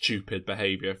egregious, stupid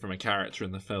behaviour from a character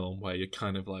in the film where you're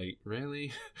kind of like, really?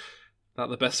 Is that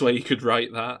the best way you could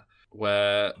write that?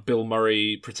 Where Bill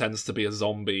Murray pretends to be a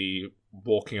zombie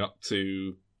walking up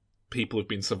to people who've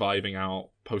been surviving out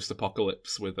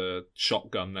post-apocalypse with a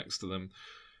shotgun next to them.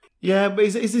 Yeah, but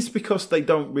is this because they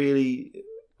don't really,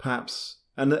 perhaps...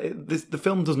 And the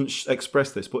film doesn't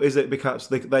express this, but is it because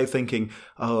they're thinking,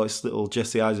 oh, it's little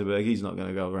Jesse Eisenberg, he's not going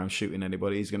to go around shooting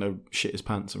anybody, he's going to shit his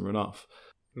pants and run off?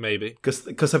 Maybe.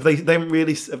 Because have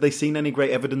they seen any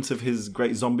great evidence of his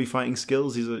great zombie fighting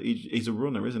skills? He's a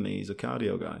runner, isn't he? He's a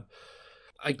cardio guy.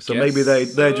 So maybe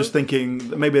they're just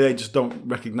thinking, maybe they just don't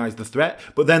recognise the threat,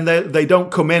 but then they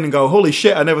don't come in and go, holy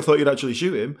shit, I never thought you'd actually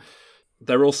shoot him.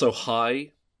 They're also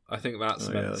high. I think that's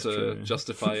meant to true.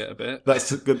 Justify it a bit.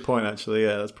 That's a good point, actually.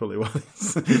 Yeah, that's probably why.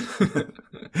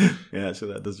 Yeah,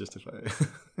 actually, that does justify it.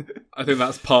 I think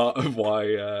that's part of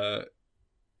why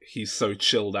he's so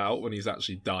chilled out when he's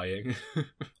actually dying.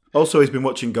 Also, he's been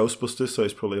watching Ghostbusters, so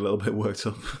he's probably a little bit worked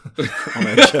up on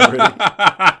edge already.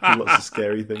 Lots of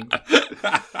scary things.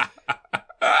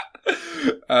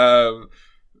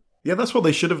 Yeah, that's what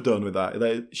they should have done with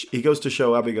that. He goes to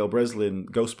show Abigail Breslin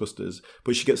Ghostbusters,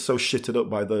 but she gets so shitted up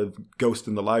by the ghost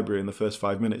in the library in the first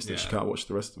 5 minutes that she can't watch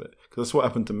the rest of it. Because that's what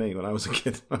happened to me when I was a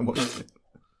kid. I watched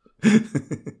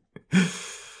it.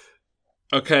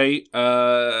 Okay.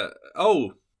 I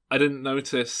didn't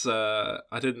notice. I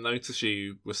didn't notice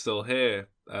you were still here,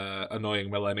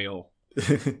 annoying millennial.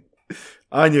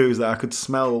 I knew it was that I could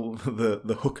smell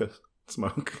the hookah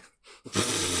smoke.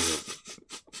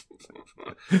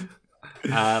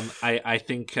 I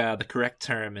think the correct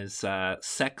term is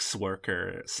sex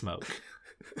worker smoke.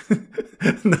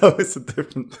 No, it's a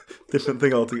different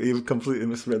thing altogether. You've completely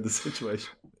misread the situation.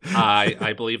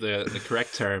 I believe the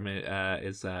correct term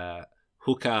is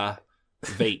hookah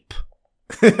vape.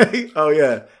 Oh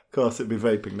yeah, of course it'd be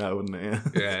vaping now, wouldn't it?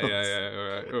 Yeah. All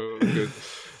right. Oh, good.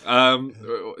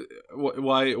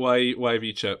 Why have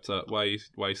you chirped up? Why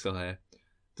are you still here?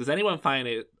 Does anyone find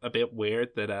it a bit weird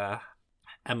that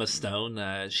Emma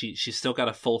Stone she's still got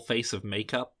a full face of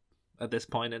makeup at this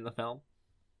point in the film?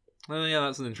 Oh yeah,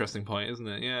 that's an interesting point, isn't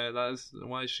it? Yeah, that is.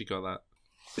 Why has she got that?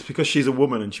 It's because she's a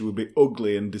woman and she would be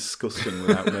ugly and disgusting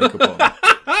without makeup on.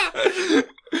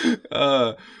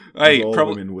 Hey, all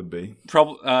women would be.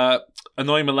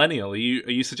 Annoying millennial. Are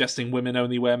you suggesting women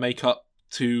only wear makeup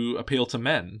to appeal to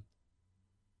men?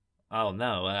 Oh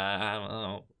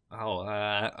no.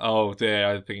 Oh dear.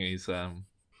 I think he's. I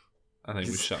think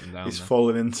we shut him down. He's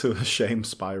fallen into a shame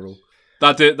spiral.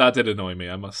 That did annoy me,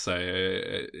 I must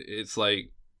say. It's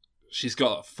like she's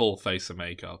got a full face of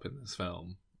makeup in this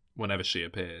film whenever she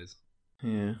appears.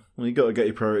 Yeah, well, you got to get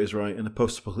your priorities right in a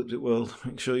post-apocalyptic world.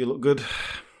 Make sure you look good.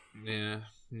 Yeah.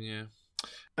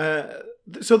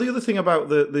 So the other thing about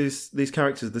these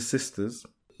characters, the sisters,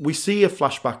 we see a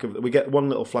flashback we get one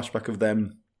little flashback of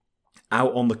them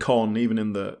out on the con, even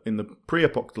in the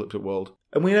pre-apocalyptic world.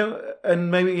 And we know, and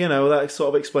maybe that sort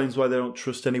of explains why they don't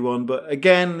trust anyone. But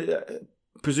again,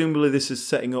 presumably this is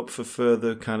setting up for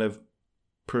further kind of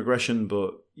progression.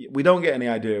 But we don't get any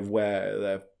idea of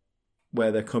where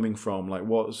they're coming from. Like,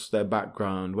 what's their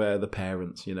background? Where are the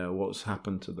parents? What's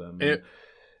happened to them?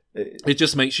 It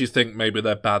just makes you think maybe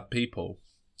they're bad people,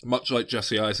 much like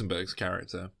Jesse Eisenberg's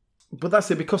character. But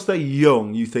that's it, because they're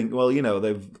young. You think, well,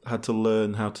 they've had to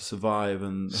learn how to survive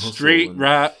and hustle street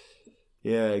rat.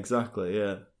 Yeah, exactly.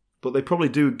 Yeah, but they probably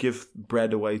do give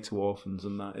bread away to orphans,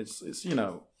 and that it's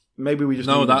maybe we just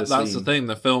that's the thing.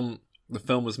 The film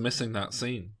was missing that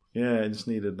scene. Yeah, it just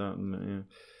needed that. Yeah.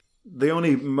 The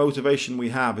only motivation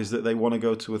we have is that they want to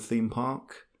go to a theme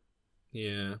park.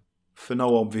 Yeah, for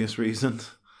no obvious reason.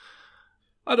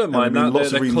 I don't mind that.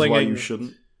 Lots of reasons clinging, why you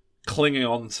shouldn't. Clinging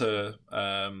on to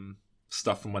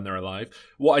stuff from when they're alive.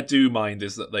 What I do mind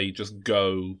is that they just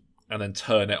go and then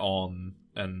turn it on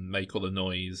and make all the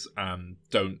noise and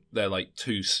they're like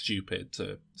too stupid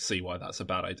to see why that's a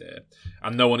bad idea.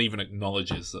 And no one even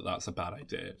acknowledges that that's a bad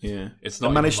idea. Yeah. It's not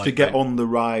they managed to get on the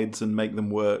rides and make them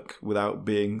work without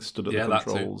being stood at the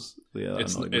controls. Yeah,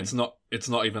 it's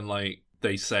not even like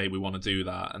they say we want to do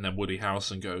that and then Woody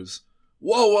Harrelson goes,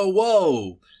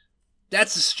 whoa,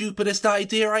 that's the stupidest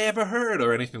idea I ever heard,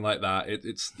 or anything like that.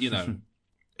 It's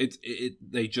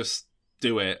they just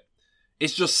do it.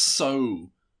 It's just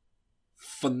so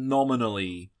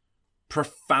phenomenally,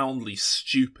 profoundly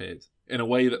stupid in a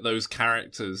way that those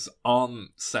characters aren't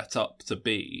set up to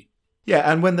be.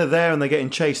 Yeah, and when they're there and they're getting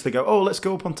chased, they go, "Oh, let's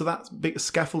go up onto that big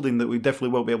scaffolding that we definitely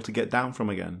won't be able to get down from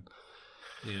again."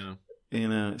 Yeah,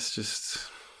 it's just.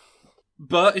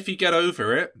 But if you get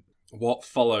over it, what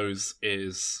follows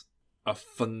is a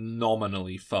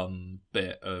phenomenally fun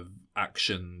bit of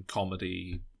action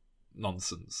comedy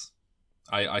nonsense.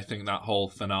 I think that whole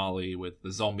finale with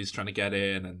the zombies trying to get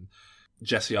in and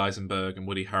Jesse Eisenberg and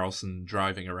Woody Harrelson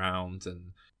driving around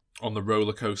and on the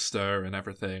roller coaster and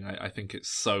everything, I think it's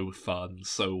so fun,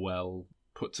 so well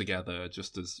put together,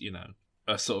 just as,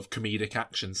 a sort of comedic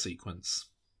action sequence.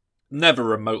 Never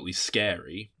remotely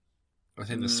scary. I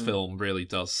think this film really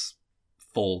does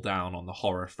fall down on the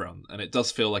horror front, and it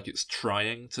does feel like it's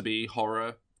trying to be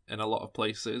horror in a lot of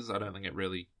places. I don't think it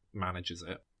really manages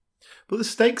it. But the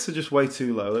stakes are just way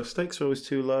too low. The stakes are always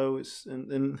too low. It's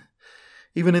and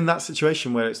even in that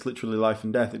situation where it's literally life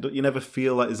and death, you never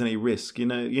feel like there's any risk. You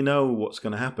know what's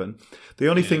going to happen. The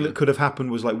only thing that could have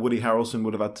happened was like Woody Harrelson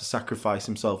would have had to sacrifice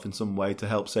himself in some way to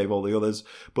help save all the others.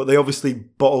 But they obviously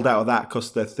bottled out of that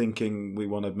because they're thinking we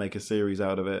want to make a series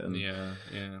out of it. And yeah.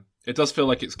 It does feel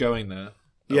like it's going there.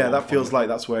 Yeah, that feels like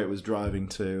that's where it was driving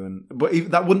to, but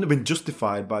even, that wouldn't have been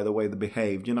justified by the way they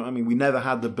behaved. You know what I mean? We never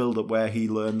had the build-up where he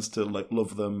learns to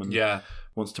love them and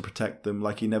wants to protect them,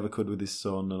 like he never could with his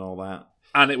son and all that.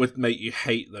 And it would make you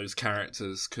hate those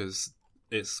characters because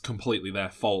it's completely their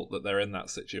fault that they're in that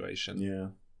situation. Yeah.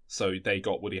 So they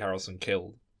got Woody Harrelson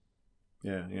killed.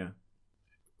 Yeah.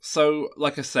 So,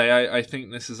 like I say, I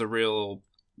think this is a real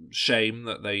shame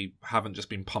that they haven't just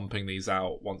been pumping these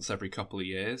out once every couple of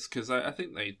years, because I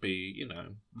think they'd be,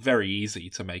 very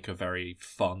easy to make a very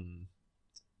fun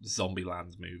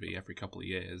Zombieland movie every couple of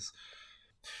years.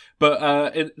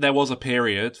 But there was a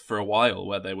period for a while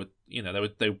where they would,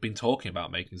 they've been talking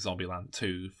about making Zombieland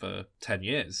 2 for 10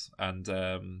 years, and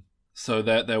so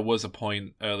there was a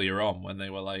point earlier on when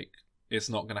they were like, it's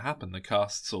not going to happen. The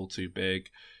cast's all too big.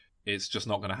 It's just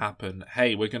not going to happen.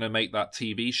 Hey, we're going to make that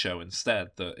TV show instead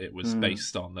that it was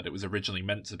based on, that it was originally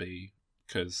meant to be.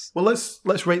 Well,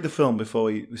 let's rate the film before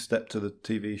we step to the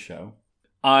TV show.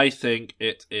 I think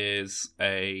it is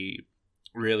a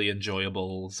really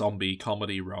enjoyable zombie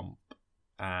comedy romp,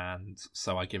 and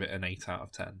so I give it an 8 out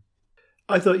of 10.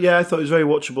 I thought it was very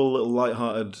watchable, little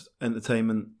light-hearted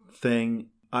entertainment thing.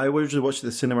 I originally watched it at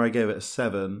the cinema. I gave it a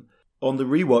 7. On the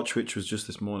rewatch, which was just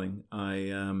this morning,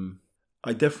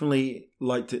 I definitely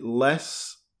liked it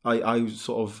less. I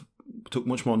sort of took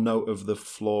much more note of the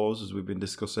flaws, as we've been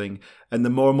discussing. And the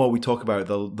more and more we talk about it,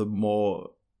 the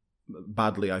more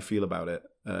badly I feel about it.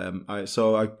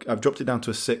 I've dropped it down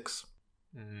to a 6.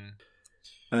 Mm.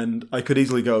 And I could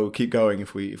easily keep going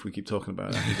if we keep talking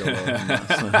about it.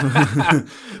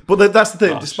 But that's the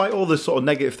thing. Gosh. Despite all the sort of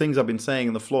negative things I've been saying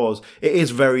and the flaws, it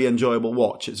is very enjoyable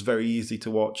watch. It's very easy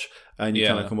to watch. And you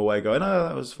kind of come away going, oh,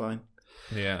 that was fine.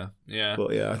 Yeah.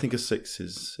 But I think a 6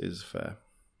 is fair.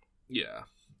 Yeah,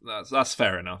 that's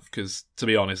fair enough, because to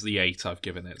be honest, the 8 I've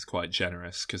given it is quite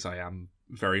generous, because I am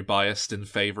very biased in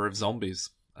favour of zombies.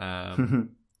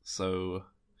 So...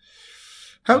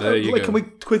 Can we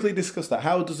quickly discuss that?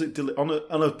 How does it on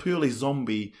a purely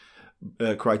zombie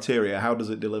criteria? How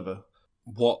does it deliver?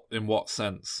 In what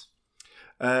sense?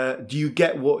 Do you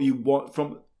get what you want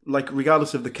from, like,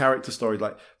 regardless of the character story,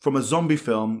 like from a zombie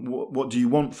film? What do you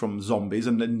want from zombies,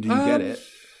 and then do you get it?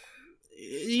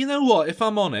 You know what? If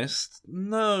I'm honest,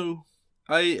 no.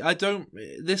 I don't.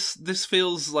 This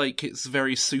feels like it's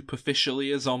very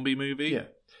superficially a zombie movie. Yeah,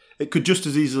 it could just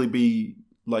as easily be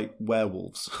like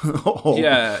werewolves. or,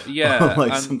 yeah, or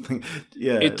like something.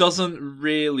 Yeah, it doesn't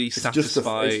really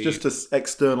satisfy. It's just an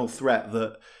external threat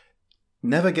that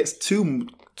never gets too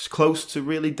close to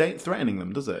really threatening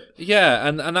them, does it? Yeah,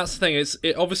 and that's the thing.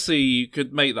 It obviously you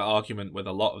could make that argument with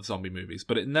a lot of zombie movies,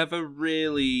 but it never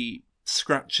really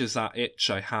scratches that itch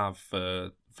I have for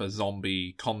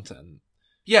zombie content.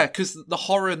 Yeah, because the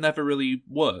horror never really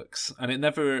works, and it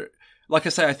never, like I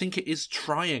say, I think it is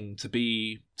trying to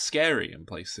be scary in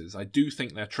places. I do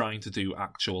think they're trying to do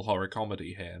actual horror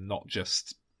comedy here, not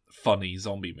just funny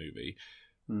zombie movie.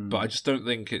 But I just don't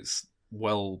think it's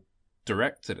well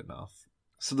directed enough.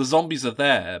 So the zombies are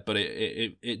there, but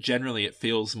it generally it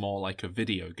feels more like a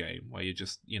video game where you're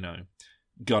just,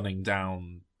 gunning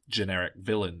down generic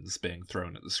villains being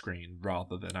thrown at the screen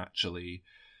rather than actually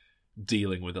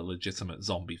dealing with a legitimate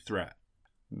zombie threat.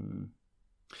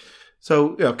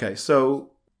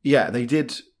 So yeah, they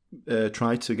did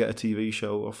try to get a TV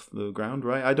show off the ground,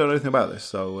 right? I don't know anything about this,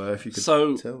 so if you could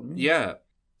tell me. Yeah,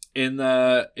 in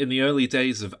the early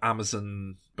days of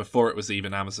Amazon, before it was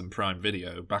even Amazon Prime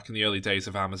Video, back in the early days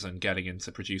of Amazon getting into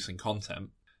producing content,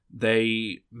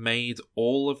 they made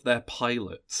all of their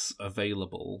pilots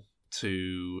available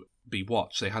to be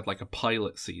watched. They had like a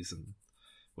pilot season,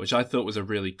 which I thought was a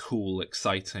really cool,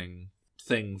 exciting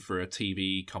thing for a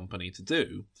TV company to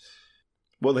do.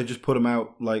 Well, they just put them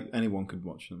out like anyone could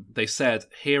watch them. They said,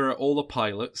 here are all the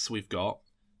pilots we've got.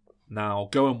 Now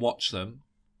go and watch them,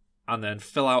 and then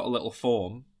fill out a little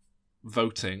form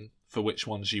voting for which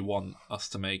ones you want us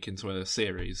to make into a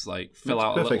series. Like, fill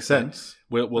out a little perfect sense.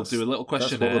 We'll do a little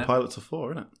questionnaire. That's what the pilots are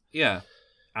for, isn't it? Yeah.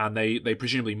 And they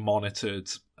presumably monitored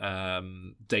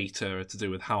data to do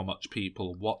with how much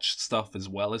people watched stuff as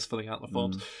well as filling out the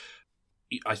forms.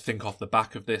 I think off the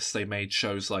back of this, they made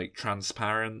shows like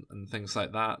Transparent and things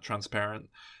like that. Transparent.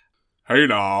 Hey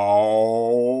now!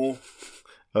 Oh,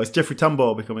 it's Jeffrey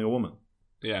Tambor becoming a woman.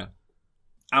 Yeah.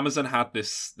 Amazon had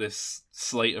this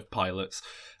slate of pilots,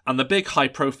 and the big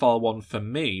high-profile one for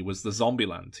me was the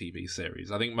Zombieland TV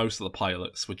series. I think most of the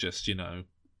pilots were just,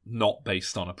 not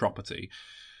based on a property.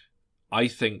 I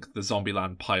think the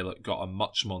Zombieland pilot got a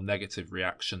much more negative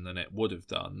reaction than it would have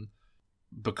done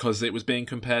because it was being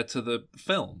compared to the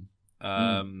film.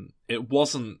 It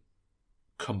wasn't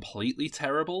completely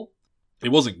terrible. It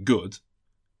wasn't good.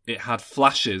 It had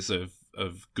flashes of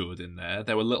good in there.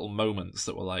 There were little moments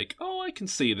that were like, oh, I can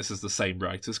see this is the same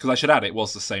writers. Because I should add, it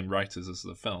was the same writers as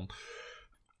the film.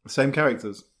 Same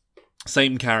characters.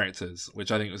 Same characters,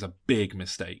 which I think was a big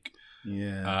mistake.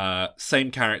 Yeah.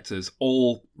 Same characters,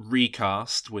 all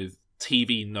recast with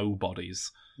TV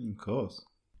nobodies. Of course.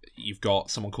 You've got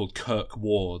someone called Kirk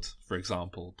Ward, for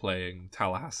example, playing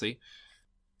Tallahassee.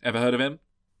 Ever heard of him?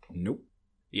 Nope.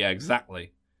 Yeah,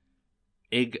 exactly.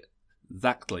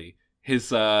 Exactly.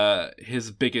 His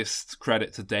biggest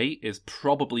credit to date is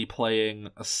probably playing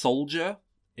a soldier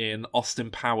in Austin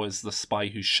Powers' The Spy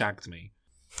Who Shagged Me.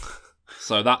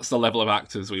 So that's the level of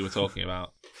actors we were talking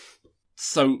about.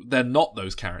 So they're not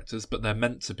those characters, but they're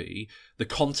meant to be. The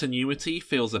continuity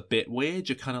feels a bit weird.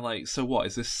 You're kind of like, so what?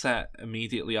 Is this set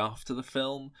immediately after the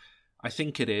film? I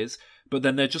think it is. But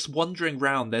then they're just wandering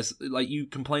around. There's, like, you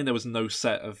complain there was no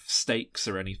set of stakes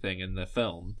or anything in the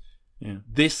film. Yeah.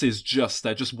 This is just,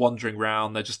 they're just wandering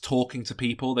around. They're just talking to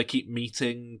people. They keep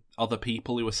meeting other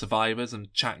people who are survivors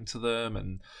and chatting to them.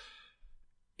 And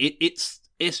it's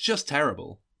just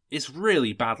terrible. It's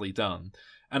really badly done.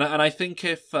 And I think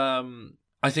if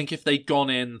they'd gone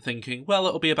in thinking, well,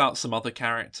 it'll be about some other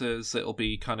characters, it'll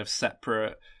be kind of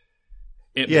separate.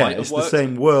 Might have it's worked. The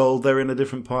same world. They're in a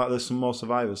different part. There's some more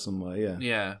survivors somewhere. Yeah.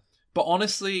 Yeah, but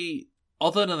honestly,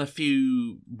 other than a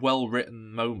few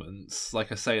well-written moments,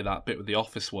 like I say, that bit with the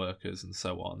office workers and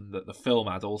so on, that the film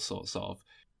had all sorts of.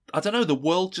 I don't know. The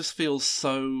world just feels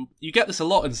so. You get this a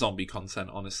lot in zombie content,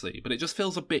 honestly, but it just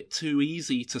feels a bit too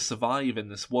easy to survive in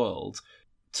this world.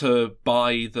 To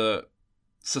buy that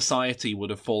society would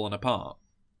have fallen apart.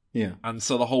 Yeah. And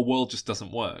so the whole world just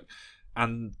doesn't work.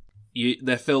 And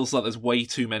there feels like there's way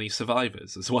too many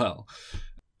survivors as well.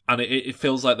 And it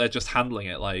feels like they're just handling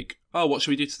it like, Oh, what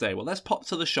should we do today? Well, let's pop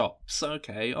to the shops.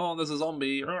 Okay. Oh, there's a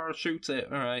zombie. Oh, shoot it.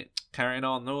 All right. Carrying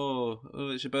on. Oh,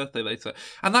 it's your birthday later.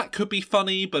 And that could be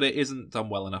funny, but it isn't done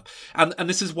well enough. And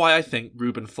this is why I think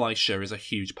Ruben Fleischer is a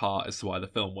huge part as to why the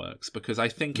film works. Because I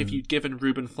think if you'd given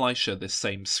Ruben Fleischer this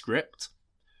same script,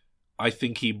 I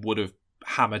think he would have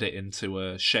hammered it into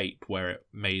a shape where it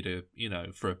made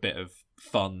for a bit of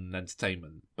fun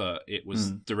entertainment. But it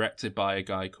was directed by a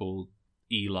guy called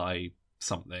Eli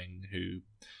something, who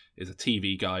is a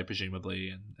TV guy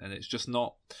presumably, and it's just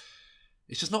not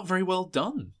very well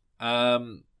done.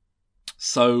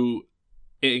 So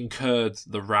it incurred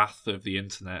the wrath of the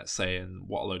internet saying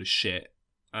what a load of shit,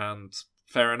 and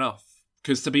fair enough,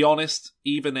 because to be honest,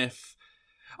 even if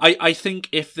I think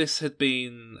if this had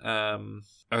been an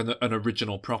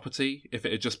original property, if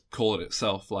it had just called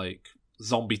itself like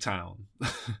Zombie Town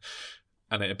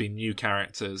and it had been new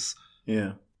characters,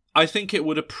 I think it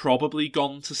would have probably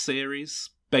gone to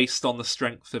series based on the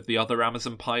strength of the other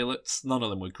Amazon pilots. None of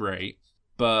them were great,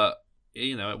 but,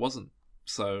 it wasn't.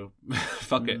 So,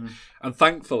 fuck it. And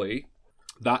thankfully,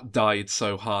 that died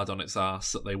so hard on its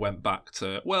ass that they went back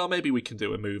to, well, maybe we can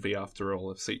do a movie after all,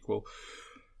 a sequel.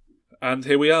 And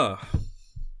here we are.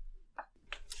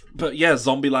 But yeah,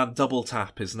 Zombieland Double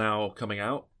Tap is now coming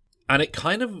out. And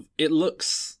it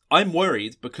looks... I'm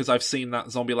worried because I've seen that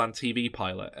Zombieland TV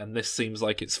pilot, and this seems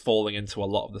like it's falling into a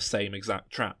lot of the same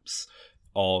exact traps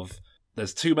of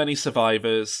there's too many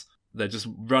survivors, they're just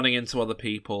running into other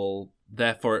people,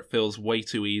 therefore it feels way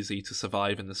too easy to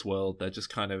survive in this world. They're just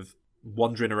kind of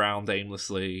wandering around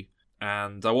aimlessly.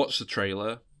 And I watched the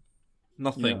trailer.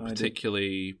 Nothing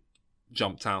particularly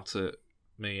jumped out at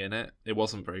me in it. It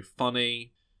wasn't very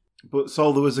funny. But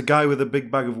Saul, there was a guy with a big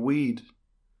bag of weed.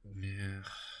 Yeah.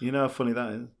 You know how funny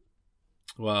that is?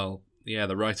 Well, yeah,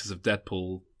 the writers of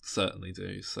Deadpool certainly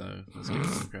do, so let's give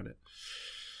them credit.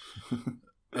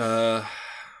 Well,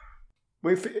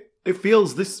 it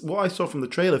feels what I saw from the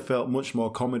trailer felt much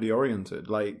more comedy oriented.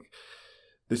 Like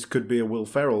this could be a Will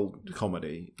Ferrell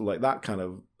comedy, like that kind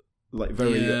of like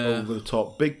very over the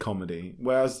top big comedy.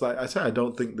 Whereas, like I said, I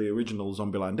don't think the original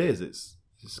Zombieland is. It's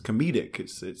comedic.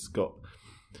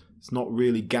 It's not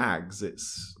really gags.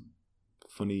 It's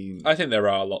funny. I think there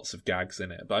are lots of gags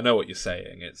in it, but I know what you're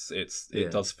saying.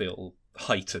 It does feel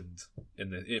heightened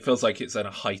it feels like it's in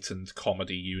a heightened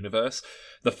comedy universe.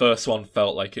 The first one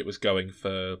felt like it was going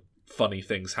for funny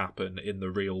things happen in the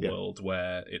real world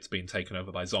where it's been taken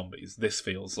over by zombies. This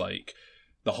feels like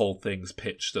the whole thing's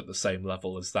pitched at the same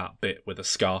level as that bit with a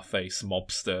Scarface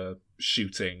mobster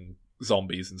shooting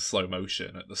zombies in slow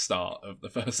motion at the start of the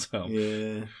first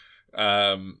film.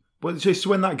 But just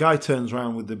when that guy turns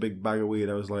around with the big bag of weed,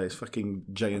 I was like, it's fucking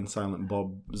Jay and Silent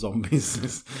Bob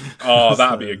zombies. Oh,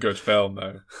 that'd be a good film,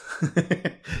 though.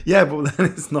 Yeah, but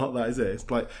then it's not that, is it? It's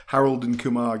like Harold and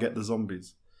Kumar get the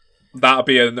zombies. That'd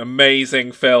be an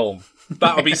amazing film.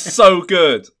 That would be so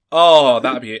good. Oh,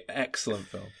 that'd be an excellent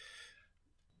film.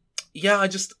 Yeah, I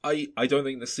don't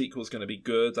think the sequel's going to be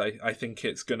good. I think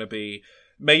it's going to be...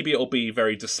 Maybe it'll be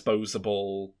very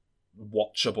disposable,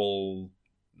 watchable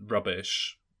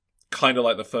rubbish. Kind of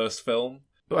like the first film.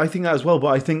 But I think that as well, but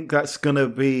I think that's going to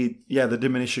be... Yeah, the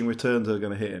diminishing returns are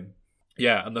going to hit him.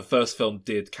 Yeah, and the first film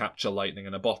did capture lightning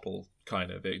in a bottle,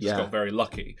 kind of. It just got very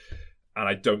lucky. And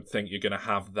I don't think you're going to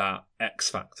have that X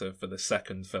factor for the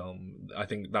second film. I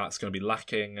think that's going to be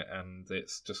lacking, and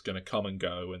it's just going to come and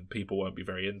go, and people won't be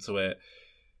very into it.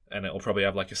 And it'll probably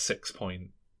have like a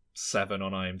 6.7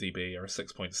 on IMDb or a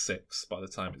 6.6 by the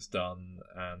time it's done,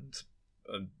 and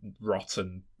a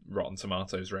Rotten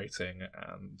Tomatoes rating,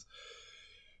 and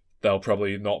they'll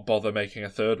probably not bother making a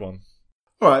third one.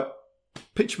 All right,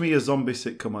 pitch me a zombie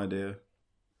sitcom idea.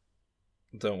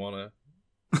 Don't want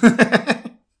to.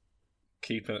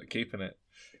 Keeping it.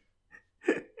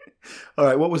 All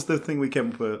right, what was the thing we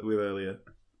came up with earlier?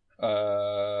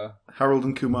 Harold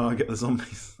and Kumar get the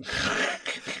zombies.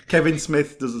 Kevin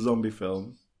Smith does a zombie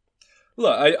film.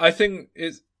 Look, I think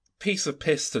it's piece of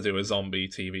piss to do a zombie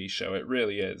TV show. It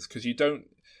really is, because you don't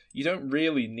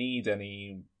really need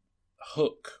any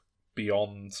hook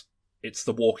beyond it's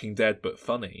The Walking Dead but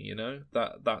funny, you know?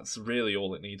 That's really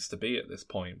all it needs to be at this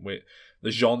point. The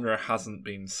genre hasn't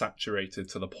been saturated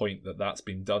to the point that that's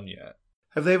been done yet.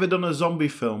 Have they ever done a zombie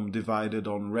film divided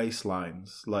on race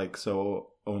lines? Like, so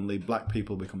only black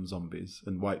people become zombies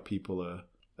and white people are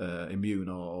immune,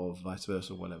 or vice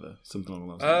versa, or whatever? Something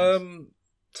along those lines.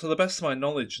 To the best of my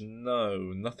knowledge,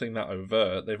 no. Nothing that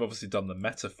overt. They've obviously done the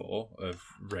metaphor of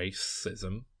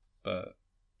racism, but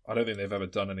I don't think they've ever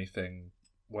done anything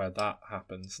where that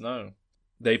happens, no.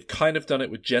 They've kind of done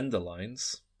it with gender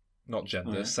lines. Not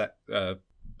gender, sex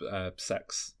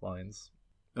lines.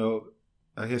 Oh,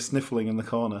 I hear sniffling in the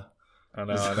corner. I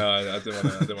know. I didn't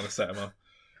want to set him up.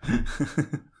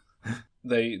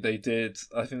 They did.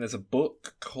 I think there's a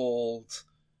book called.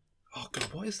 Oh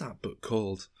God, what is that book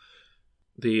called?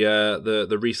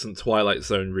 The recent Twilight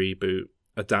Zone reboot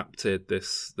adapted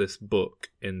this book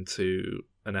into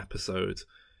an episode,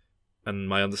 and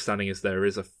my understanding is there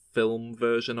is a film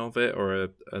version of it or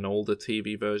an older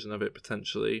TV version of it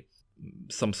potentially.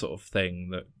 Some sort of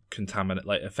thing that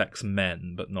affects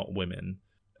men but not women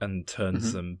and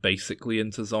turns them basically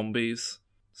into zombies.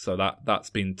 So that's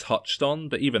been touched on,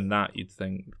 but even that you'd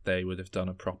think they would have done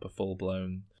a proper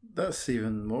full-blown... That's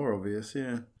even more obvious,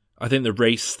 yeah. I think the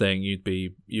race thing, you'd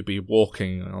be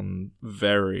walking on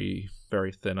very,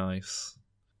 very thin ice.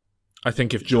 I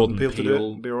think if Jordan Peele did it,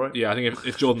 it'd be all right. Yeah, I think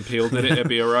if Jordan Peele did it, it'd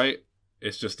be alright.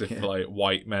 It's just if like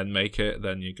white men make it,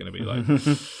 then you're going to be like,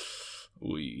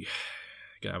 we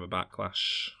going to have a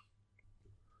backlash.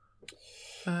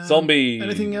 Zombie.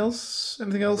 Anything else?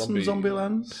 Anything else in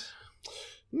Zombieland?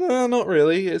 No, not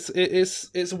really.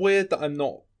 It's weird that I'm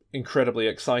not incredibly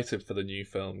excited for the new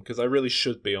film, because I really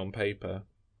should be on paper.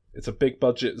 It's a big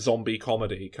budget zombie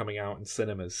comedy coming out in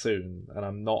cinemas soon, and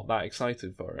I'm not that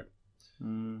excited for it.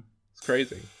 It's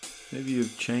crazy. Maybe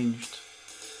you've changed.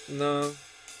 No.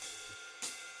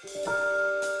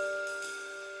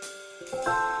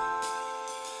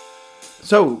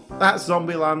 So that's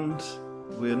Zombieland.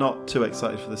 We're not too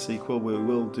excited for the sequel. We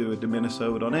will do a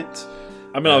Diminisode on it.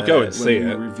 I mean, I'll go and see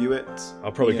it. Review it.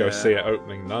 I'll probably go see it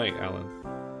opening night, Alan.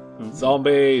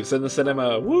 Zombies in the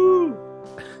cinema. Woo!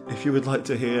 If you would like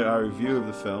to hear our review of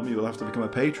the film, you will have to become a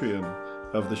Patreon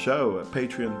of the show at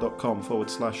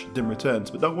patreon.com/Dim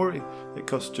Returns. But don't worry, it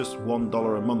costs just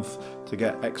 $1 a month to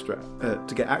get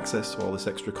access to all this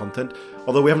extra content.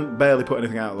 Although we haven't barely put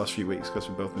anything out the last few weeks because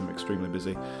we've both been extremely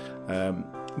busy.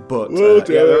 But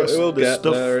there's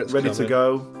stuff ready to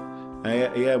go.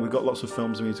 We've got lots of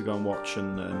films we need to go and watch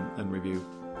and review.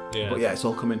 Yeah. But it's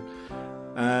all coming.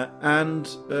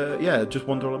 Just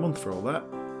 $1 a month for all that.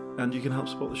 And you can help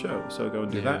support the show. So go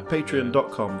and do that.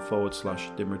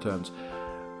 Patreon.com/Dim Returns.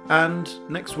 And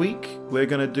next week, we're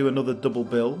going to do another double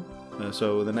bill.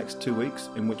 So the next 2 weeks,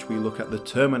 in which we look at the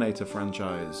Terminator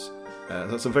franchise.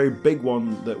 That's a very big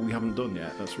one that we haven't done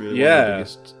yet. That's really one of the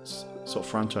biggest sort of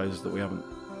franchises that we haven't.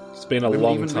 It's been a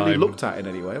long time. Really looked at in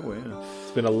any way, have we? Yeah.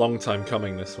 It's been a long time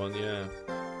coming, this one, yeah.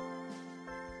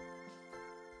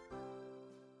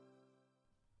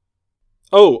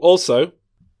 Oh, also,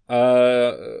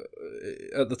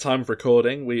 at the time of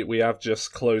recording, we have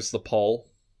just closed the poll.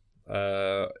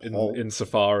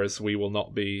 Insofar as we will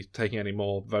not be taking any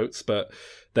more votes, but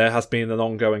there has been an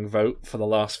ongoing vote for the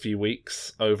last few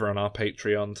weeks over on our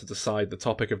Patreon to decide the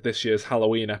topic of this year's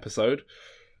Halloween episode.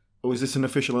 Oh, is this an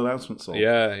official announcement, Saul?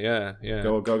 Yeah.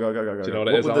 Go. Do you know what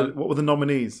it is, Alan? What were the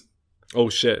nominees? Oh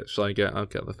shit! I'll get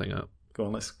the thing up. Go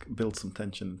on, let's build some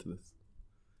tension into this.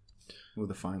 With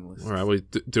the finalists. All right, we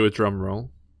do a drum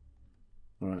roll.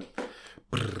 All right.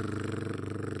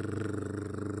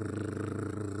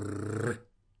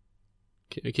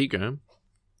 Keep going.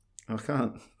 I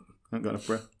can't. I haven't got enough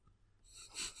breath.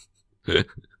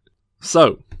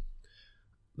 So,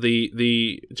 do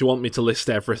you want me to list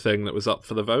everything that was up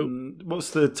for the vote?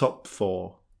 What's the top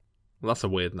 4? Well, that's a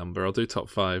weird number. I'll do top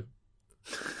 5.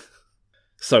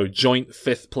 So, joint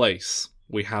 5th place.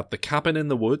 We had The Cabin in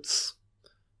the Woods.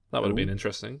 That would have been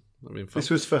interesting. That would have been fun. This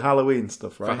was for Halloween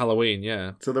stuff, right? For Halloween,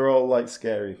 yeah. So they're all like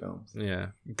scary films. Yeah.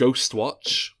 Ghost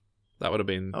Watch. That would have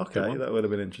been okay. That would have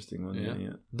been an interesting one.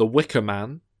 Yeah. The Wicker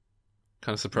Man.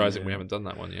 Kind of surprising we haven't done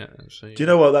that one yet. Actually. Do you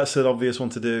know what? That's an obvious one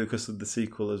to do because of the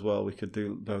sequel as well. We could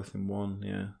do both in one.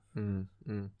 Yeah.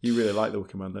 You really like The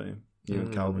Wicker Man, don't you? You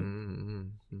and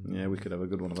Calvin. Yeah, we could have a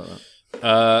good one about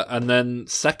that. And then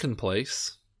 2nd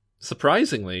place.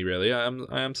 Surprisingly, really, I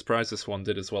am surprised this one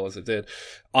did as well as it did.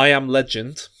 I Am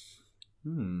Legend,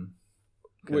 okay.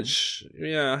 Which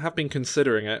I have been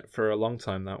considering it for a long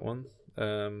time. That one,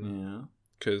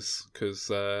 because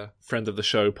friend of the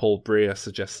show Paul Breer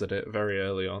suggested it very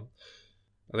early on.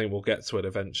 I think we'll get to it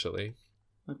eventually.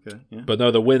 Okay, yeah. But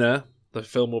no, the winner, the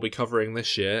film we'll be covering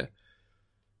this year,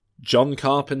 John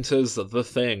Carpenter's The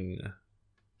Thing.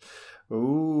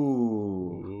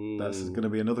 Ooh. That's going to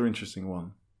be another interesting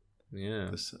one.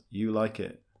 Yeah. You like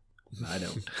it. I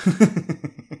don't.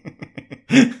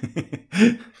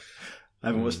 I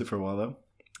haven't watched it for a while, though.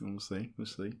 We'll see.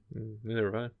 Neither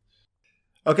have I.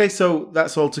 Okay, so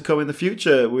that's all to come in the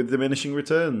future with diminishing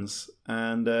returns.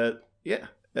 And,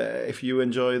 if you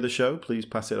enjoy the show, please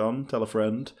pass it on. Tell a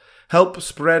friend. Help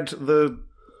spread the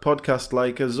podcast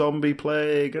like a zombie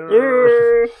plague.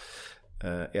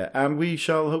 And we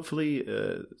shall hopefully,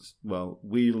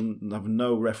 we'll have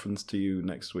no reference to you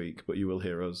next week, but you will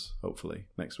hear us hopefully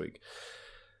next week.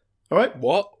 All right.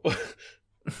 What? What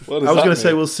does I was that going to mean?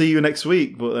 say we'll see you next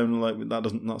week, but then like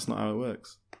that's not how it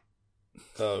works.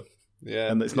 Oh,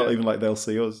 yeah. And it's not even like they'll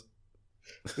see us.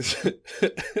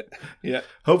 Yeah.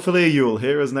 Hopefully you will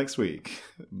hear us next week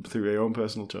through your own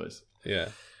personal choice. Yeah.